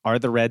 are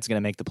the Reds going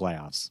to make the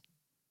playoffs?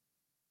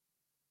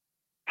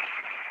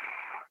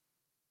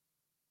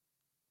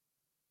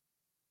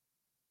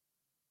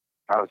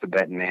 If I was a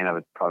betting man, I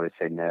would probably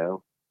say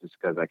no, just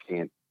because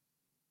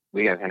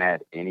we haven't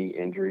had any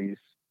injuries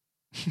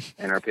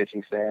in our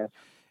pitching staff.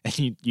 And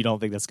you don't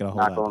think that's going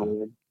to hold up?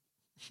 Win.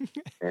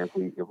 And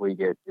if we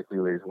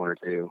lose 1 or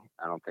 2,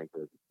 I don't think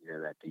we're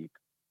that deep.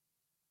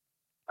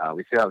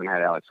 We still haven't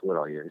had Alex Wood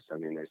all year, so I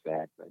mean, there's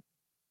that. But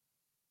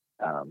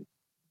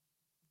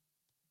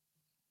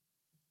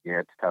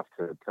it's tough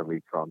to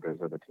leapfrog those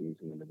other teams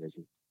in the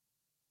division.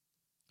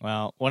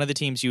 Well, one of the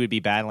teams you would be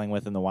battling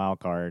with in the wild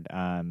card,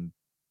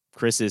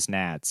 Chris's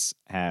Nats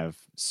have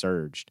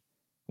surged,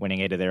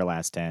 winning 8 of their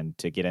last 10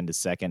 to get into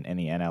second in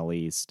the NL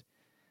East.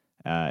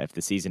 If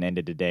the season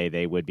ended today,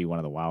 they would be one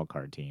of the wild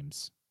card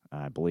teams.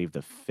 I believe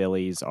the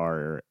Phillies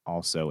are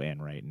also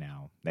in right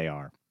now. They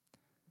are.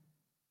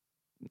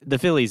 The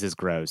Phillies is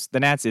gross. The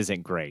Nats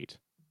isn't great.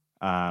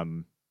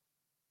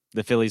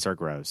 The Phillies are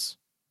gross.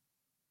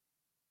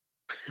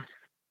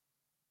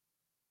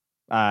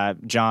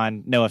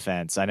 John, no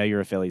offense. I know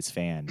you're a Phillies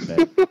fan,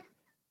 but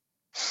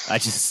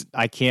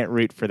I can't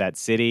root for that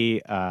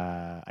city.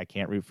 I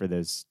can't root for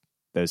those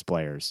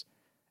players.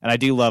 And I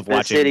do love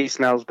watching. The city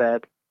smells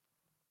bad.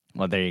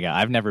 Well, there you go.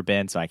 I've never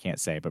been, so I can't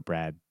say, but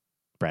Brad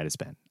has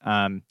been.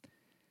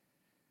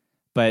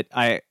 But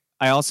I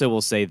also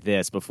will say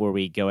this before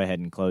we go ahead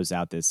and close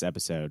out this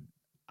episode.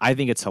 I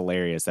think it's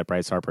hilarious that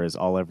Bryce Harper is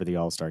all over the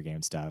All-Star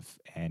Game stuff,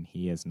 and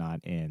he is not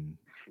in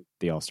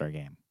the All-Star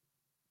Game.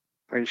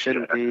 Or he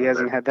shouldn't be. He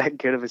hasn't had that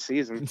good of a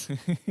season. They're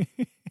vendors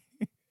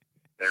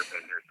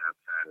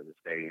outside of the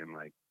stadium,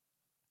 like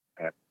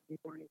after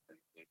anything.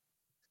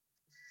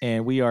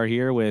 And we are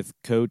here with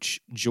Coach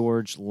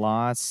George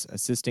Loss,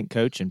 assistant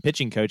coach and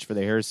pitching coach for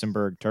the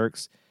Harrisonburg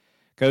Turks.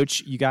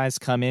 Coach, you guys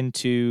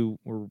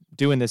we're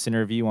doing this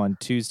interview on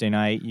Tuesday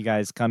night. You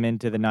guys come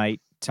into the night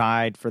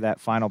tied for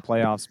that final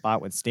playoff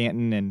spot with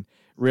Stanton, and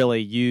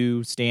really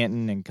you,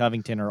 Stanton, and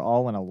Covington are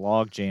all in a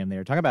log jam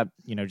there. Talk about,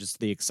 just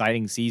the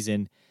exciting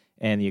season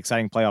and the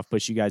exciting playoff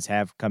push you guys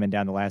have coming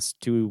down the last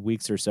 2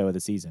 weeks or so of the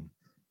season.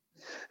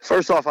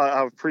 First off,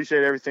 I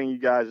appreciate everything you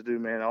guys do,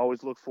 man. I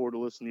always look forward to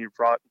listening to your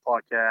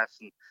podcast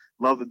and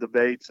love the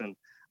debates. And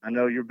I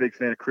know you're a big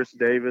fan of Chris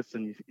Davis,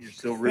 and you're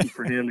still rooting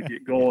for him to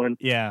get going.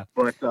 Yeah.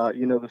 But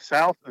the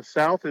South is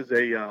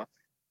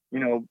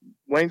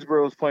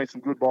Waynesboro is playing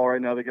some good ball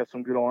right now. They got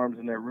some good arms,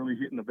 and they're really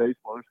hitting the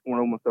baseball. They're scoring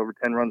almost over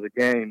 10 runs a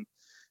game.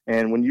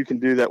 And when you can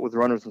do that with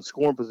runners in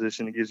scoring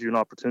position, it gives you an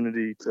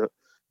opportunity to,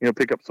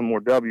 pick up some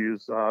more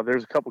W's.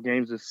 There's a couple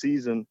games this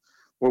season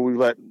where we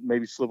let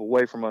maybe slip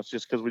away from us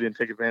just because we didn't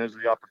take advantage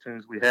of the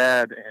opportunities we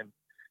had, and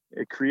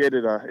it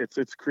created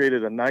it's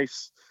created a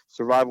nice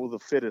survival of the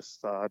fittest.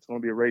 It's going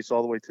to be a race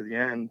all the way to the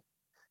end,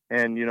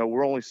 and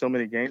we're only so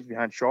many games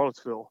behind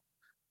Charlottesville,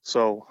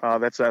 so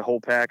that's that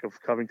whole pack of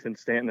Covington,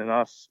 Stanton, and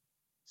us.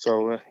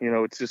 So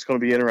it's just going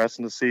to be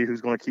interesting to see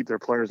who's going to keep their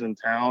players in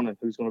town and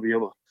who's going to be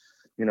able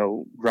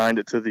to grind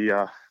it to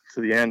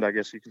the end, I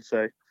guess you could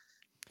say.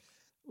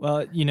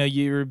 Well,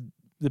 you're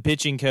the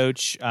pitching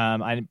coach.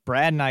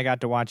 Brad and I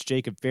got to watch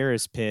Jacob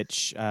Ferris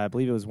pitch. I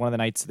believe it was one of the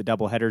nights of the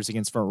doubleheaders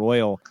against Front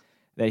Royal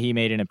that he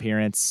made an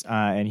appearance,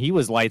 and he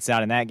was lights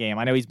out in that game.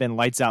 I know he's been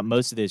lights out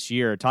most of this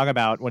year. Talk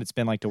about what it's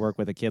been like to work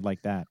with a kid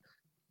like that.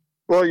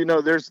 Well,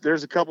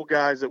 there's a couple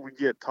guys that we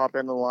get top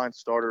end of the line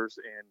starters,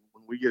 and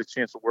when we get a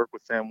chance to work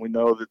with them, we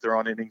know that they're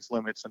on innings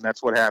limits, and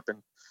that's what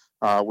happened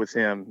with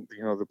him.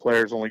 The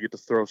players only get to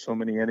throw so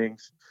many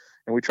innings,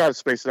 and we try to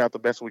space it out the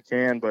best we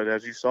can. But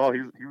as you saw,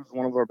 he was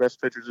one of our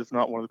best pitchers, if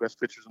not one of the best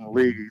pitchers in the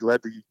league. He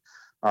led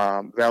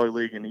the Valley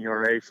League in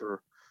ERA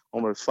for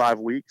almost 5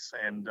 weeks,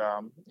 and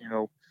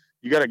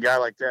you got a guy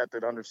like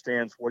that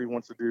understands what he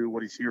wants to do,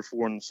 what he's here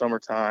for in the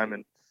summertime,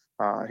 and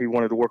he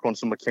wanted to work on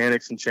some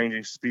mechanics and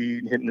changing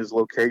speed, hitting his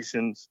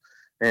locations.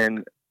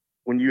 And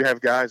when you have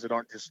guys that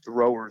aren't just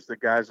throwers, that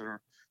guys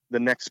are the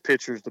next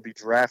pitchers to be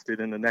drafted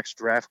in the next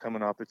draft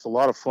coming up, it's a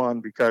lot of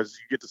fun because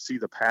you get to see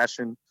the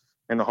passion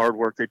and the hard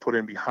work they put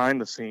in behind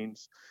the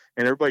scenes.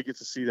 And everybody gets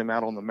to see them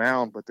out on the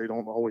mound, but they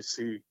don't always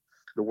see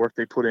the work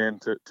they put in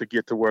to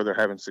get to where they're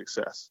having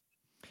success.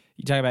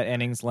 You talk about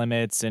innings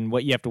limits and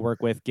what you have to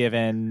work with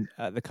given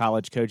the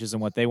college coaches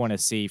and what they want to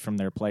see from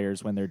their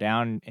players when they're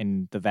down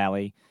in the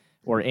Valley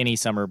or any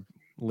summer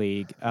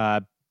league.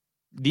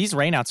 These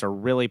rainouts are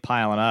really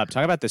piling up.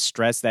 Talk about the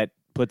stress that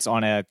puts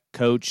on a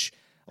coach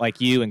like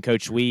you and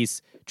Coach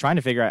Weiss trying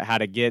to figure out how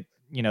to get,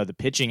 the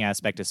pitching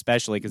aspect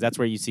especially, because that's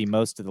where you see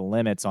most of the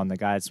limits on the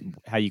guys,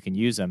 how you can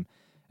use them.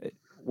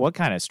 What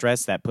kind of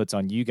stress that puts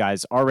on you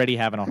guys already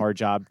having a hard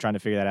job trying to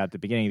figure that out at the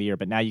beginning of the year,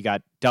 but now you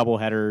got double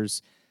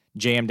headers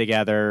jammed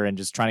together and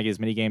just trying to get as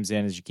many games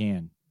in as you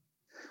can.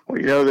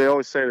 Well, they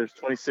always say there's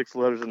 26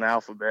 letters in the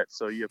alphabet,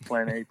 so you have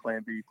plan A,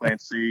 plan B, plan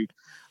C.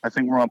 I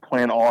think we're on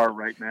plan R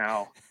right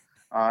now.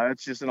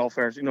 It's just in all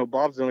fairness.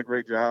 Bob's done a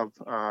great job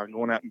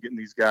going out and getting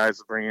these guys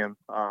to bring him.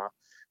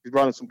 He's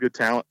brought in some good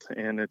talent,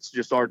 and it's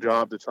just our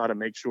job to try to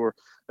make sure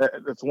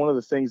that's one of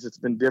the things that's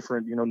been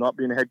different, not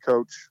being a head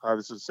coach.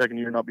 This is the second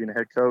year not being a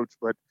head coach,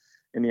 but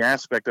in the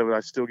aspect of it, I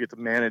still get to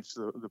manage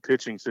the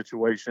pitching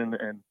situation,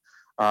 and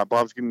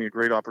Bob's given me a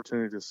great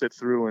opportunity to sit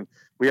through, and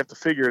we have to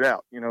figure it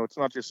out. It's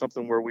not just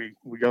something where we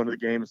go into the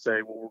game and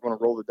say, well, we're going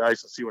to roll the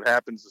dice and see what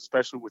happens,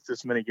 especially with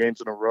this many games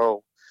in a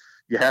row.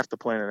 You have to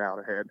plan it out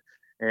ahead.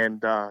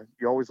 And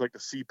you always like to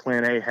see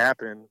plan A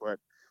happen, but,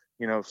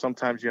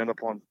 sometimes you end up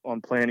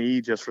on plan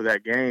E just for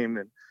that game.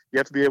 And you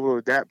have to be able to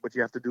adapt, but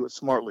you have to do it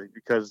smartly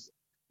because,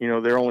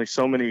 there are only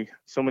so many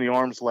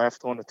arms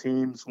left on the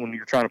teams when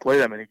you're trying to play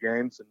that many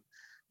games. And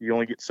you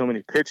only get so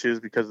many pitches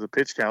because of the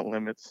pitch count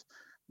limits.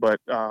 But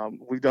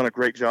we've done a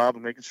great job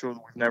of making sure that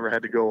we've never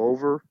had to go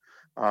over.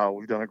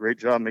 We've done a great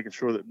job making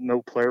sure that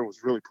no player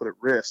was really put at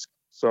risk.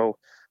 So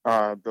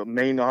the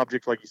main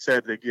object, like you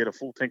said, they get a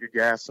full tank of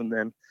gas and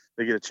then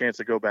they get a chance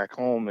to go back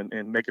home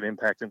and make an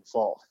impact in the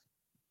fall.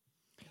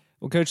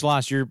 Well, Coach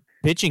Loss, your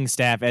pitching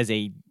staff as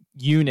a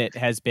unit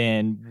has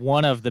been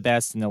one of the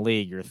best in the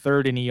league. You're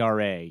third in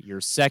ERA. You're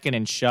second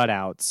in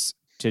shutouts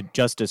to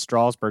Justice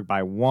Strasburg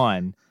by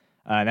 1.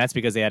 And that's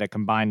because they had a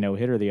combined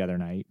no-hitter the other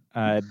night.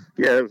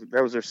 Yeah,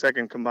 that was their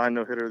second combined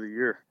no-hitter of the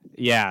year.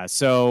 Yeah,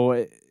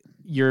 so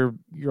your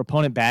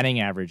opponent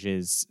batting average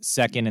is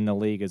second in the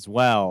league as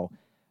well.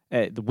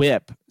 The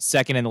whip,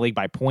 second in the league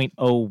by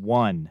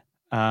 .01.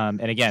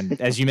 And again,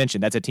 as you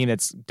mentioned, that's a team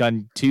that's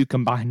done 2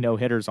 combined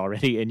no-hitters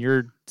already, and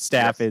your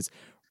staff is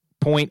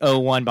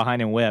 .01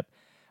 behind in whip.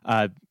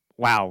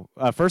 Wow.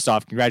 First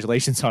off,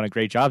 congratulations on a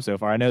great job so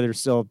far. I know there's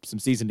still some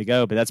season to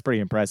go, but that's pretty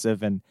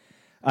impressive. And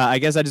I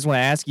guess I just want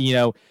to ask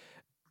you,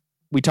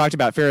 we talked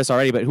about Ferris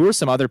already, but who are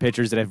some other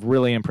pitchers that have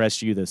really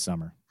impressed you this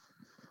summer?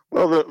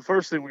 Well, the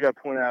first thing we got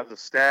to point out is the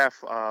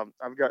staff.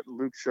 I've got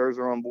Luke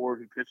Scherzer on board,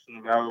 who pitched in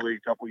the Valley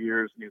League a couple of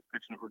years, and he was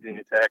pitching at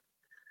Virginia Tech.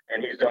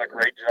 And he's done a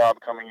great job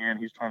coming in.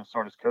 He's trying to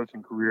start his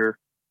coaching career.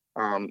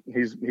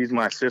 He's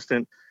my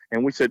assistant.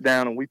 And we sit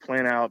down and we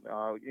plan out,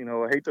 I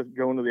hate to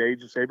go into the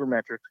age of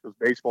sabermetrics because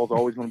baseball is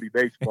always going to be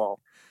baseball.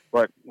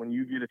 But when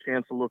you get a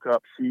chance to look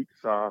up sheets,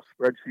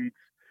 spreadsheets,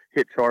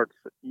 hit charts,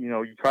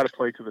 you try to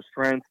play to the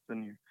strengths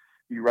and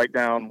you write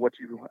down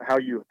how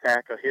you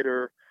attack a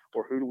hitter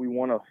or who do we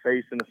want to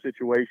face in a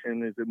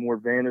situation. Is it more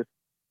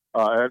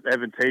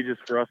advantageous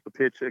for us to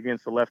pitch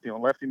against a lefty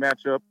on lefty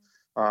matchup?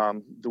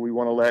 Do we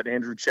want to let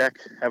Andrew Check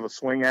have a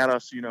swing at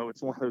us?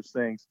 It's one of those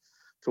things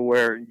to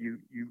where you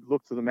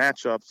look to the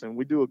matchups, and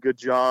we do a good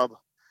job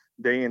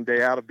day in,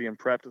 day out of being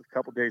prepped a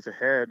couple days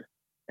ahead.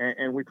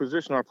 And we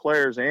position our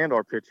players and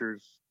our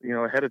pitchers,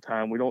 ahead of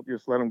time. We don't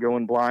just let them go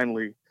in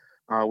blindly.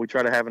 We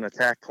try to have an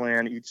attack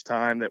plan each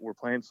time that we're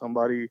playing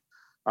somebody.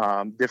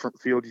 Different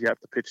fields, you have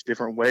to pitch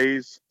different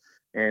ways.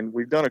 And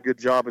we've done a good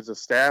job as a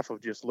staff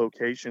of just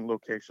location,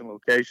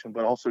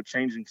 but also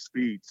changing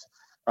speeds.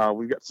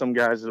 We've got some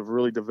guys that have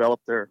really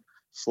developed their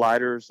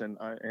sliders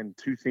and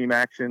two-seam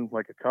action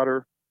like a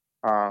cutter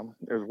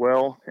as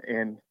well.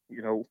 And,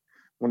 you know,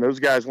 when those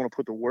guys want to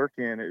put the work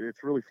in,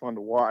 it's really fun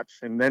to watch.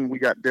 And then we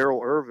got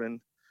Daryl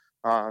Irvin,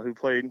 who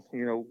played,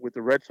 you know, with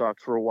the Red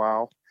Sox for a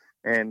while.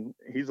 And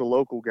he's a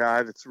local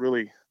guy that's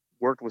really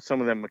worked with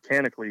some of them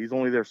mechanically. He's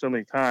only there so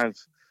many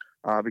times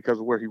because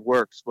of where he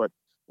works. But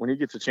when he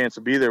gets a chance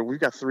to be there, we've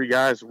got 3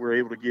 guys that we're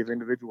able to give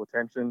individual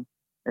attention.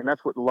 And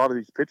that's what a lot of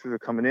these pitchers are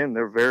coming in.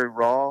 They're very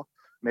raw,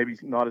 maybe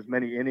not as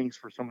many innings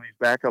for some of these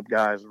backup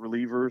guys,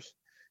 relievers.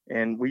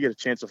 And we get a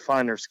chance to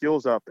find their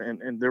skills up,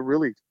 and they're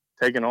really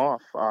taking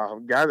off. A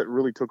guy that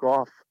really took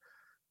off,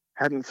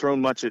 hadn't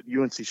thrown much at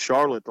UNC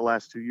Charlotte the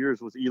last 2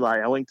 years, was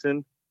Eli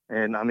Ellington.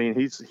 And, I mean,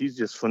 he's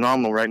just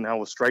phenomenal right now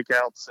with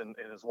strikeouts and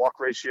his walk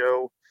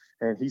ratio.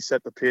 And he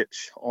set the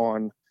pitch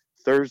on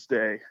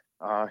Thursday.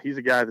 He's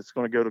a guy that's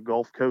going to go to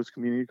Gulf Coast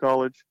Community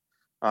College.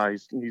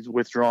 He's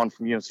withdrawn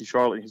from UNC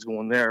Charlotte. He's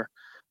going there.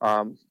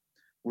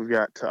 We've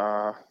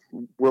got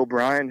Will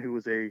Bryan, who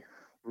was a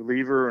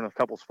reliever and a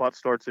couple spot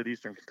starts at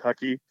Eastern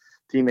Kentucky,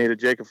 teammate of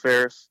Jacob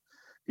Ferris.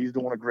 He's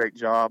doing a great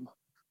job.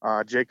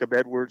 Jacob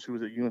Edwards, who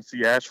was at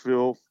UNC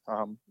Asheville,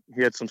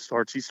 he had some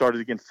starts. He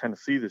started against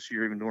Tennessee this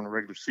year, even during the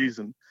regular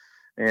season.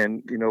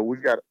 And, you know,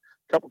 we've got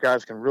a couple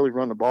guys can really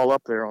run the ball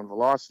up there on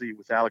velocity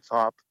with Alex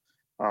Hopp.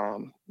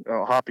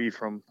 Hoppy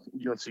from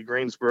UNC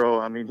Greensboro.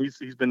 I mean,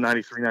 he's been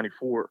 93,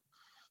 94.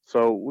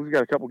 So we've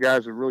got a couple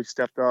guys that really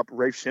stepped up.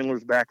 Rafe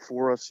Schindler's back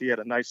for us. He had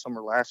a nice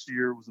summer last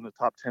year, was in the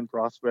top 10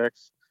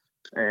 prospects.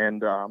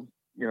 And,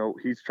 you know,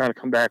 he's trying to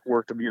come back,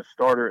 work to be a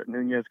starter at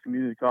Nunez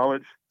Community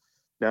College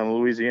down in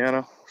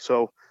Louisiana.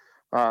 So,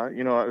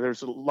 you know,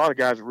 there's a lot of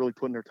guys that are really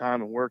putting their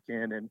time and work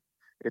in, and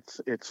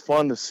it's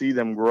fun to see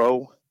them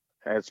grow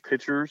as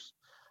pitchers,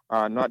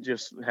 not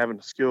just having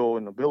the skill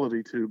and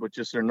ability to, but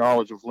just their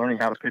knowledge of learning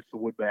how to pitch the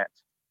wood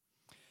bats.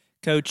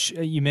 Coach,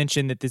 you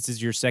mentioned that this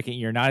is your second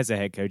year not as a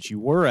head coach. You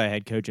were a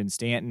head coach in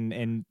Stanton,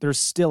 and there's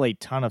still a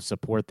ton of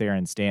support there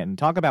in Stanton.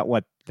 Talk about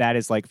what that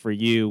is like for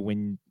you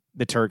when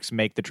the Turks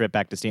make the trip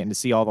back to Stanton, to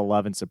see all the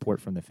love and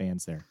support from the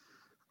fans there.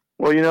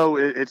 Well, you know,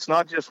 it's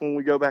not just when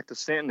we go back to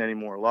Stanton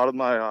anymore. A lot of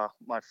my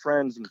my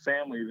friends and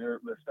family, they're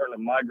starting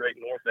to migrate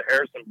north to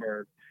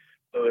Harrisonburg.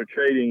 So they're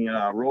trading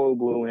royal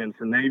blue in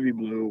for navy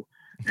blue.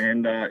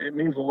 And it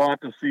means a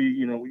lot to see,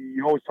 you know,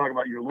 you always talk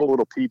about your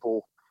little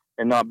people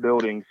and not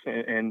buildings.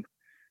 And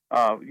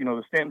you know,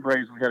 the Stanton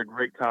Braves, we had a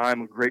great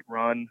time, a great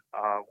run.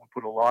 We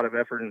put a lot of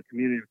effort in the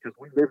community because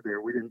we lived there.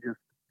 We didn't just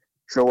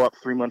show up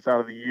 3 months out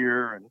of the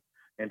year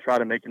and try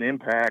to make an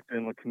impact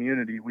in the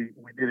community. We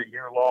did it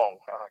year long.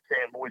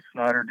 Ken Boyd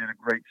Snyder did a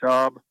great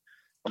job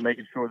of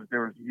making sure that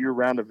there was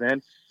year-round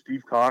events.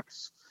 Steve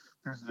Cox,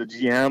 who's the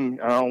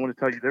GM, I want to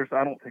tell you,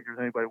 I don't think there's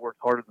anybody who works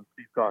harder than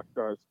Steve Cox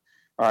does,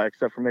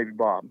 except for maybe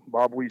Bob.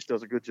 Bob Weiss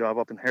does a good job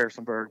up in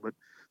Harrisonburg, but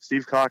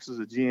Steve Cox is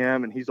a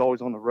GM, and he's always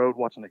on the road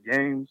watching the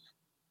games.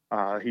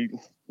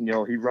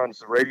 He runs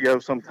the radio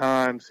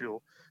sometimes.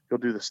 He'll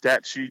do the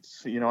stat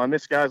sheets. You know, I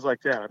miss guys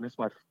like that. I miss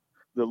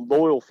the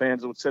loyal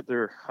fans that would set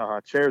their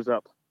chairs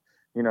up,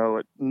 you know,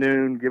 at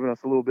noon, giving us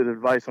a little bit of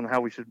advice on how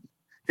we should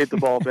hit the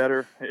ball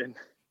better. And,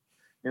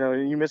 you know,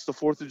 you miss the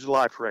 4th of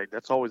July parade.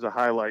 That's always a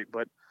highlight.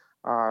 But,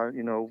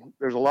 you know,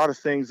 there's a lot of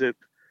things that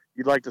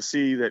you'd like to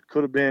see that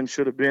could have been,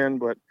 should have been,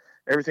 but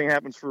everything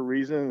happens for a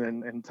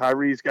reason. And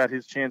Tyree's got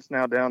his chance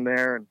now down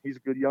there, and he's a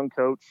good young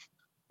coach.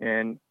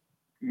 And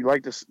you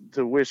like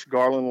to wish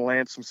Garland and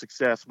Lance some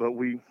success, but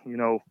we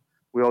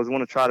always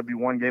want to try to be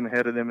one game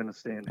ahead of them in the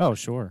standings. Oh,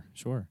 sure.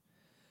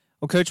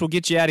 Well, Coach, we'll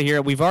get you out of here.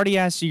 We've already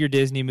asked you your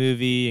Disney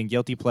movie and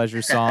guilty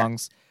pleasure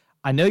songs.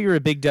 I know you're a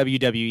big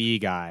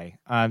WWE guy,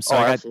 so I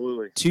got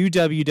absolutely 2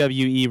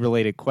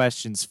 WWE-related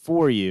questions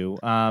for you.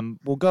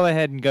 We'll go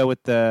ahead and go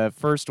with the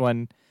first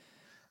one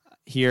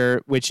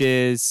here, which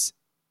is,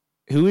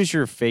 who is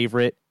your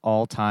favorite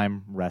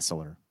all-time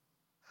wrestler?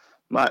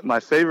 My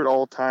favorite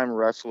all-time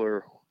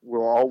wrestler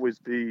will always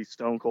be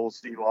Stone Cold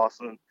Steve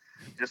Austin,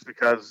 just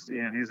because,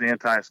 you know, he's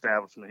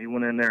anti-establishment. He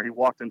went in there, he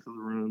walked into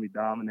the room, he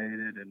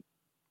dominated, and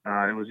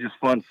it was just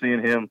fun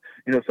seeing him.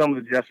 You know, some of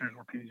the gestures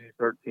were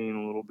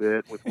PG-13 a little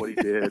bit with what he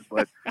did,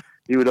 but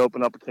he would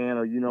open up a can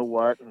of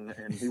you-know-what,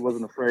 and he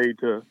wasn't afraid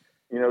to,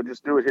 you know,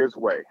 just do it his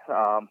way.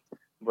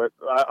 But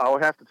I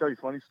would have to tell you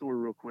a funny story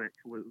real quick.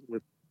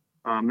 With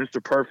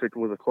Mr. Perfect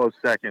was a close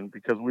second,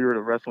 because we were at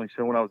a wrestling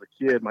show when I was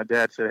a kid. My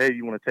dad said, hey,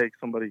 you want to take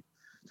somebody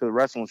to the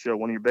wrestling show,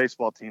 one of your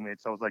baseball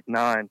teammates? I was like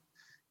 9.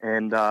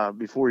 And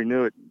before he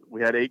knew it,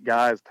 we had 8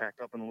 guys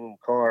packed up in a little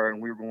car,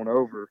 and we were going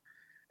over.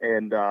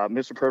 And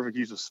Mr. Perfect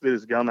used to spit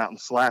his gum out and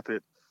slap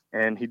it,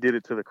 and he did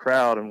it to the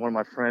crowd. And one of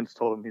my friends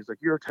told him, he's like,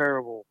 you're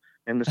terrible.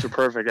 And Mr.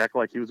 Perfect acted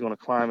like he was going to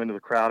climb into the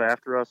crowd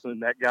after us.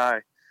 And that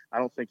guy, I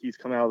don't think he's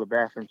come out of the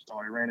bathroom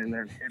stall. He ran in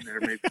there and hid there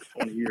maybe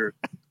for 20 years.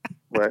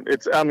 But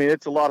it's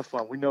a lot of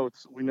fun. We know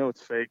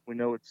it's fake. We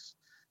know it's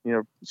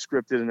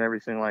scripted and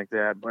everything like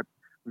that. But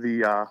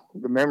the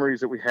memories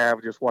that we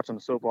have just watching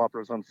the soap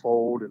operas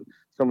unfold and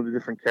some of the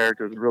different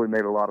characters really made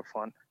it a lot of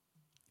fun.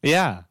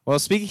 Yeah. Well,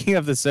 speaking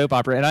of the soap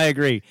opera, and I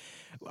agree,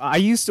 I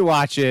used to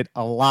watch it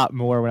a lot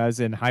more when I was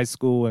in high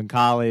school and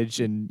college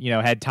and,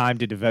 had time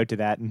to devote to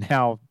that. And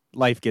now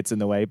life gets in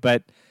the way.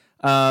 But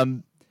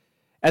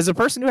as a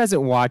person who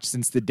hasn't watched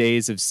since the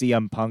days of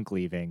CM Punk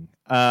leaving,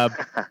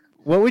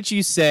 what would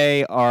you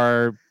say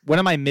what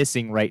am I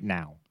missing right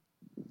now?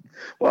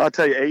 Well, I'll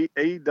tell you,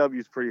 AEW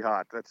is pretty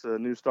hot. That's a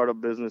new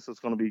startup business that's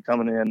going to be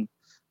coming in,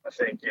 I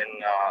think, in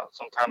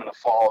sometime in the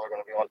fall. They're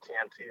going to be on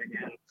TNT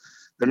again.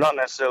 They're not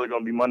necessarily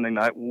going to be Monday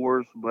Night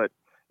Wars, but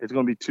it's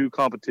going to be two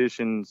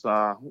competitions.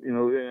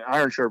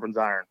 Iron sharpens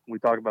iron. We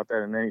talk about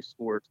that in any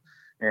sport.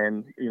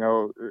 And,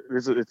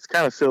 it's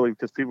kind of silly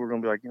because people are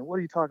going to be like, what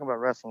are you talking about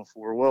wrestling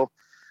for? Well,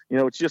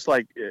 it's just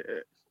like,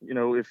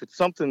 if it's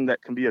something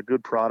that can be a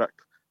good product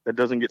that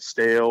doesn't get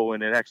stale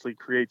and it actually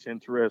creates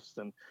interest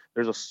and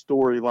there's a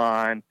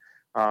storyline,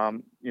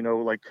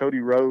 like Cody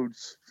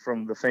Rhodes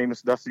from the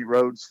famous Dusty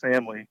Rhodes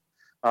family.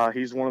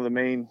 He's one of the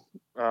main,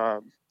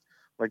 the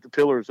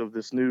pillars of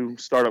this new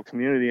startup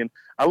community. And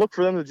I look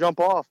for them to jump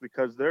off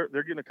because they're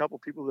getting a couple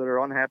people that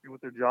are unhappy with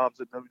their jobs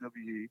at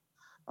WWE.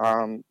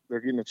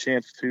 They're getting a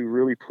chance to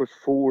really push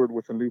forward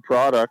with a new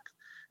product.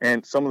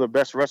 And some of the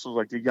best wrestlers,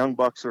 like the Young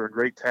Bucks, are a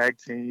great tag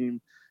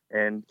team.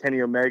 And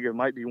Kenny Omega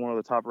might be one of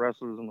the top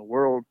wrestlers in the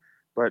world.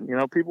 But,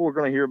 people are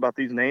going to hear about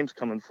these names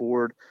coming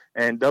forward.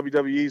 And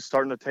WWE is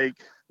starting to take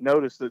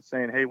notice that's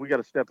saying, hey, we got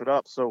to step it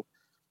up. So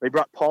they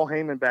brought Paul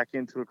Heyman back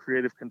into a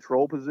creative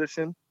control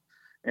position.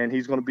 And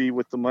he's going to be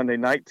with the Monday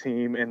night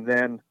team. And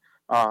then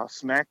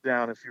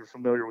SmackDown, if you're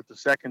familiar with the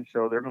second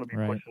show, they're going to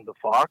be pushing to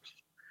Fox.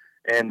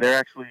 And they're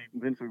actually,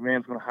 Vince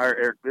McMahon's going to hire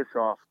Eric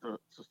Bischoff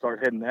to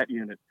start heading that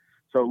unit.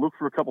 So look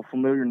for a couple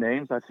familiar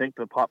names, I think,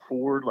 to pop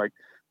forward, like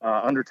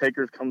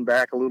Undertaker's coming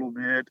back a little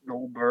bit,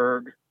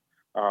 Goldberg,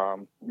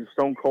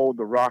 Stone Cold,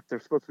 The Rock. They're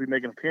supposed to be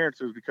making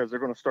appearances because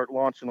they're going to start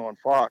launching on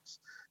Fox.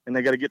 And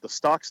they got to get the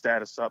stock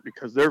status up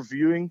because their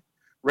viewing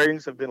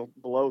ratings have been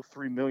below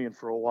 3 million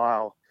for a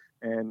while.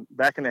 And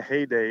back in the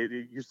heyday,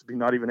 it used to be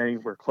not even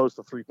anywhere close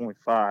to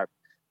 3.5.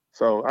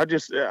 So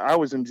I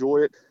always enjoy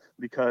it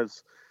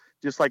because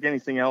just like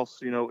anything else,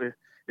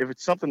 if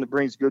it's something that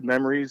brings good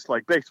memories,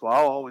 like baseball,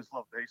 I'll always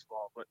love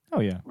baseball, but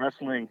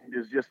wrestling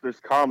is just this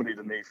comedy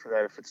to me for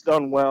that. If it's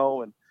done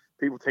well and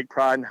people take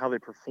pride in how they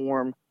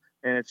perform,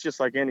 and it's just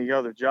like any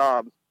other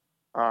job,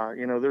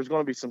 there's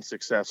going to be some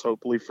success,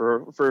 hopefully,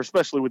 for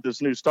especially with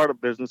this new startup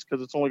business,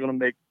 because it's only going to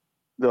make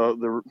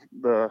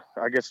the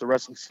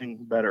wrestling scene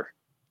better.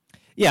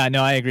 Yeah,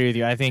 no, I agree with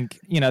you. I think,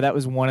 that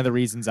was one of the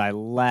reasons I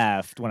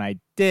left when I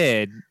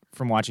did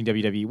from watching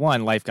WWE.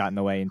 One, life got in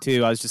the way, and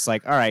two, I was just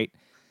like, all right,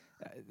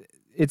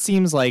 it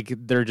seems like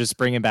they're just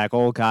bringing back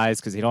old guys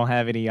because they don't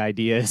have any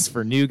ideas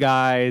for new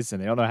guys,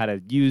 and they don't know how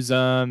to use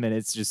them, and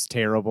it's just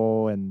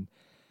terrible, and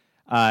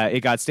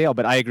it got stale.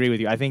 But I agree with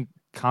you. I think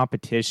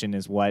competition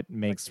is what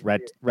makes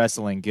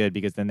wrestling good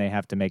because then they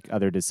have to make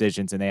other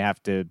decisions, and they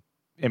have to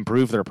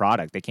improve their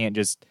product. They can't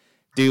just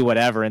do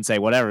whatever and say,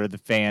 whatever, the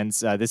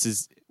fans,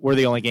 we're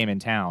the only game in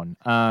town.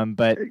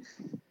 But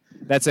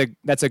that's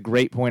a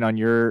great point on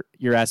your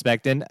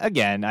aspect. And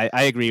again,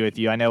 I agree with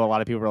you. I know a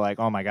lot of people are like,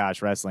 oh my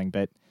gosh, wrestling,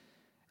 but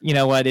you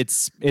know what?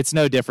 It's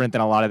no different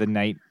than a lot of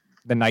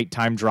the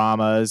nighttime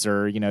dramas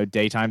or,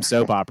 daytime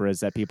soap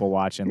operas that people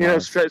watch.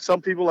 And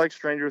some people like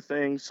Stranger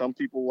Things. Some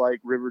people like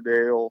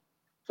Riverdale.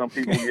 Some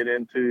people get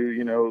into,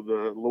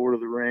 the Lord of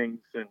the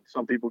Rings, and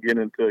some people get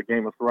into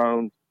Game of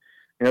Thrones.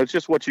 It's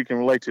just what you can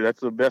relate to. That's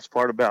the best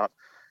part about,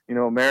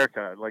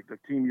 America, like the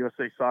Team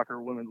USA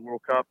Soccer Women's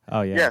World Cup.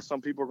 Oh, yeah. Yeah,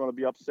 some people are going to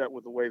be upset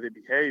with the way they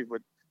behave,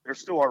 but they're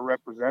still our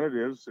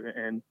representatives,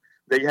 and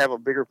they have a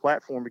bigger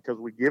platform because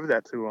we give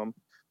that to them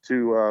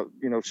to,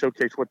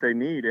 showcase what they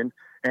need.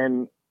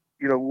 And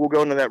we'll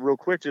go into that real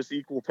quick, just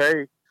equal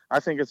pay. I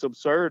think it's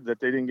absurd that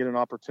they didn't get an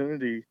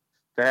opportunity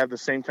to have the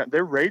same kind.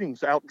 Their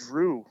ratings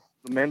outdrew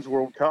the Men's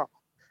World Cup,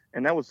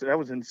 and that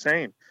was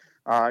insane.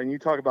 And you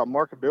talk about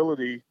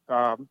marketability,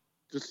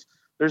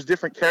 there's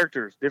different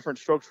characters, different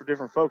strokes for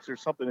different folks.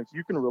 There's something, if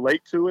you can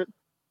relate to it,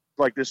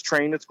 like this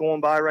train that's going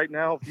by right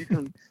now, if you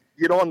can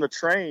get on the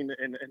train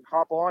and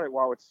hop on it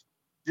while it's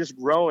just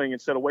growing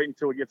instead of waiting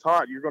until it gets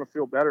hot, you're going to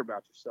feel better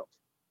about yourself.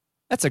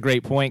 That's a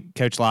great point,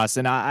 Coach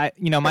Lawson.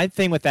 My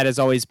thing with that has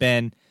always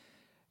been,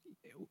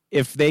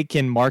 if they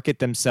can market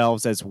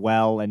themselves as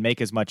well and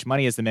make as much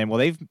money as the men, well,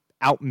 they've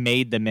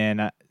outmade the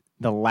men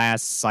the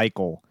last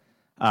cycle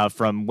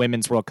from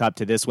Women's World Cup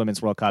to this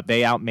Women's World Cup.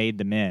 They outmade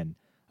the men.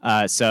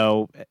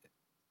 So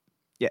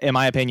in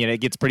my opinion, it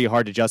gets pretty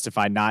hard to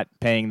justify not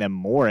paying them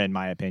more, in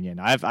my opinion.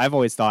 I've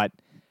always thought,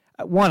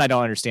 one, I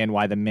don't understand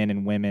why the men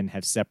and women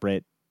have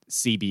separate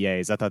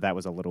CBAs. I thought that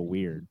was a little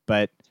weird.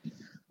 But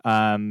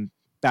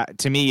that,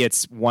 to me,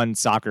 it's one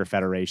soccer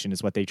federation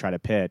is what they try to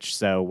pitch.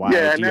 So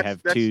why do you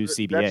have two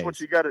CBAs? That's what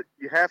you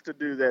have to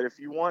do that. If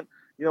you want,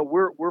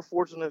 we're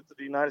fortunate that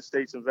the United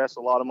States invests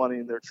a lot of money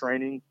in their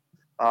training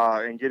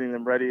and getting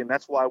them ready. And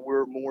that's why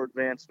we're more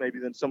advanced maybe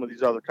than some of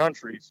these other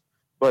countries.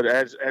 But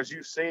as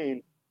you've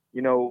seen,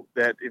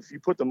 that if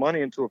you put the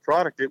money into a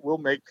product, it will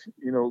make,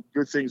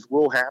 good things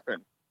will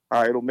happen.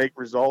 It'll make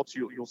results.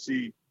 You'll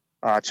see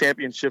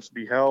championships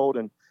be held.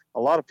 And a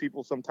lot of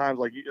people sometimes,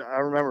 like I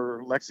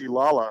remember Lexi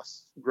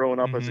Lalas growing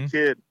up as a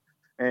kid,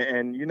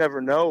 and you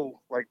never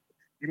know, like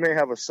you may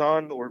have a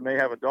son or may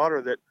have a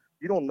daughter that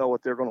you don't know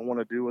what they're going to want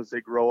to do as they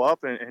grow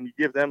up, and you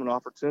give them an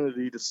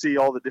opportunity to see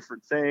all the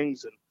different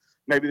things. And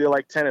maybe they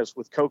like tennis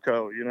with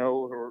Coco,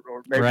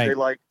 or maybe they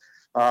like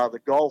the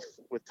golf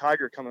with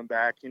Tiger coming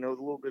back, a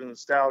little bit of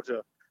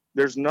nostalgia.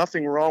 There's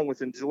nothing wrong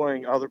with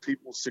enjoying other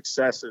people's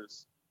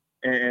successes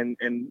and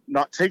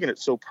not taking it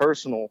so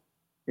personal.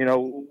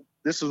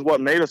 This is what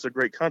made us a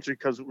great country,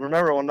 because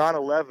remember when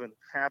 9/11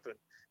 happened,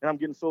 and I'm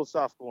getting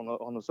philosophical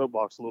on the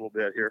soapbox a little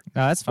bit here.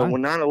 No, that's fine. But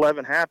when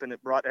 9/11 happened,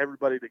 it brought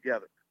everybody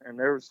together, and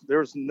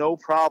there's no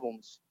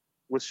problems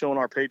with showing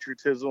our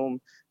patriotism,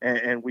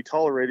 and we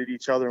tolerated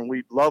each other and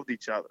we loved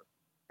each other,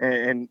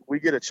 and we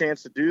get a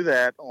chance to do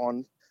that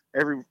on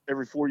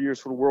every 4 years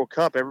for the World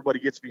Cup. Everybody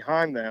gets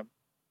behind them,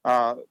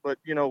 but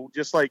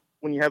just like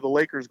when you have the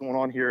Lakers going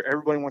on here,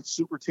 everybody wants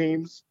super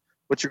teams,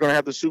 but you're going to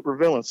have the super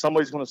villains.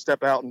 Somebody's going to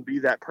step out and be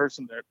that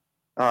person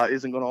that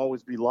isn't going to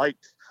always be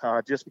liked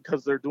just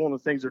because they're doing the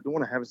things they're doing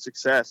and having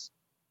success.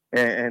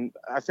 And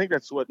I think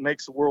that's what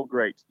makes the world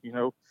great.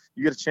 You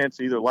get a chance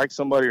to either like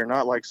somebody or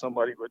not like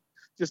somebody, but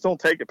just don't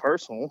take it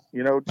personal.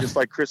 Just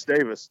like Chris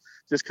Davis,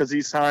 just because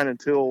he's signed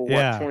until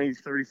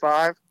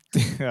 2035,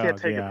 can't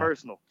take it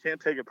personal. Can't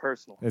take it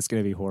personal. It's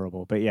going to be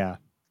horrible, but yeah.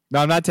 No,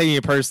 I'm not taking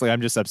it personally.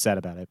 I'm just upset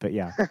about it, but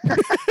yeah.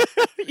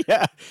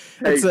 Yeah.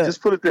 Hey,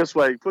 just put it this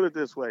way.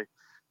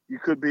 You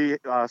could be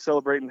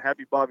celebrating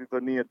Happy Bobby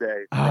Bonilla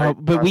Day. Right?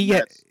 But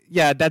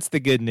that's the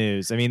good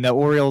news. I mean, the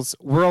Orioles,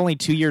 we're only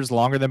 2 years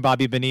longer than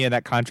Bobby Bonilla.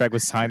 That contract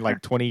was signed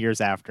like 20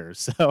 years after.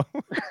 So,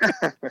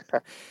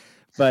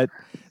 but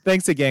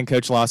thanks again,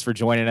 Coach Loss, for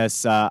joining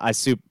us. I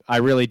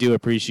really do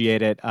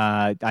appreciate it.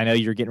 I know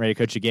you're getting ready to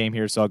coach a game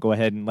here, so I'll go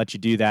ahead and let you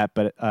do that.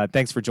 But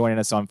thanks for joining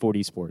us on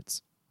 4D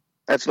Sports.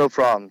 That's no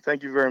problem.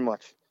 Thank you very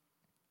much.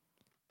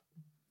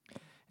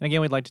 And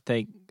again, we'd like to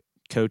thank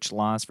Coach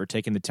Loss for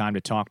taking the time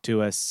to talk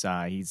to us.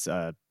 He's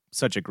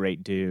such a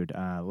great dude.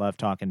 Love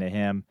talking to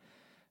him.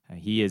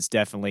 He is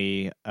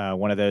definitely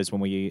one of those,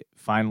 when we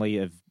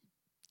finally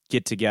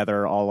get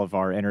together all of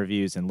our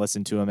interviews and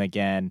listen to him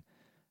again,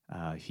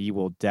 he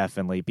will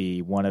definitely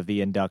be one of the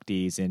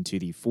inductees into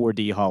the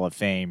 4D Hall of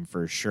Fame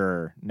for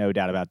sure. No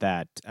doubt about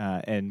that.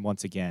 And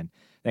once again,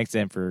 thanks to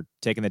him for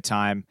taking the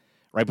time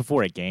right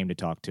before a game to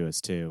talk to us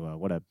too.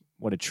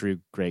 What a true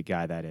great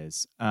guy that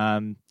is.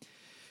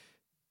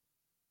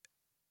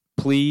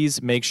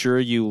 Please make sure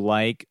you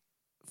like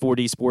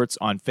 4D Sports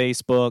on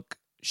Facebook,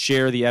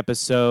 share the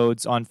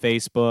episodes on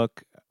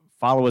Facebook,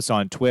 follow us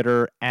on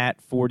Twitter at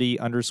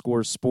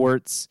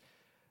 4D_sports,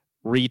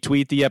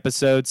 retweet the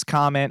episodes,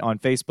 comment on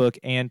Facebook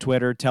and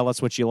Twitter. Tell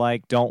us what you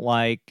like, don't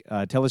like.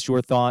 Tell us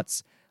your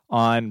thoughts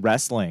on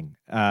wrestling.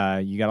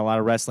 You got a lot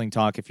of wrestling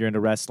talk if you're into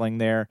wrestling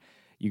there.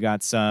 You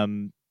got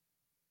some,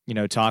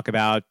 talk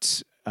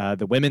about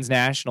the women's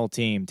national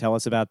team. Tell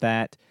us about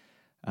that.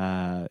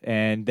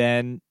 And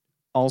then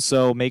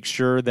also make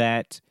sure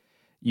that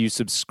you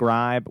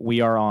subscribe. We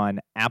are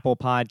on Apple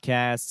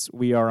Podcasts.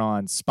 We are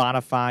on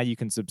Spotify. You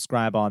can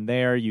subscribe on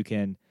there. You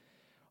can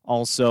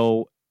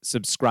also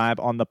subscribe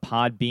on the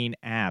Podbean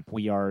app.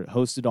 We are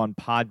hosted on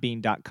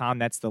podbean.com.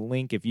 That's the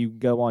link. If you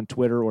go on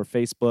Twitter or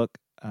Facebook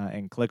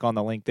and click on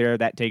the link there,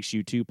 that takes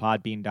you to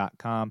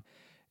podbean.com.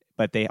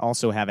 But they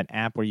also have an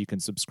app where you can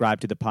subscribe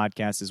to the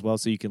podcast as well,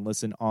 so you can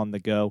listen on the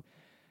go.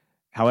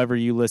 However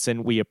you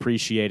listen, we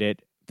appreciate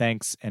it.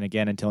 Thanks. And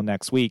again, until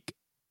next week,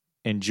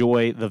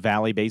 enjoy the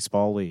Valley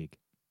Baseball League.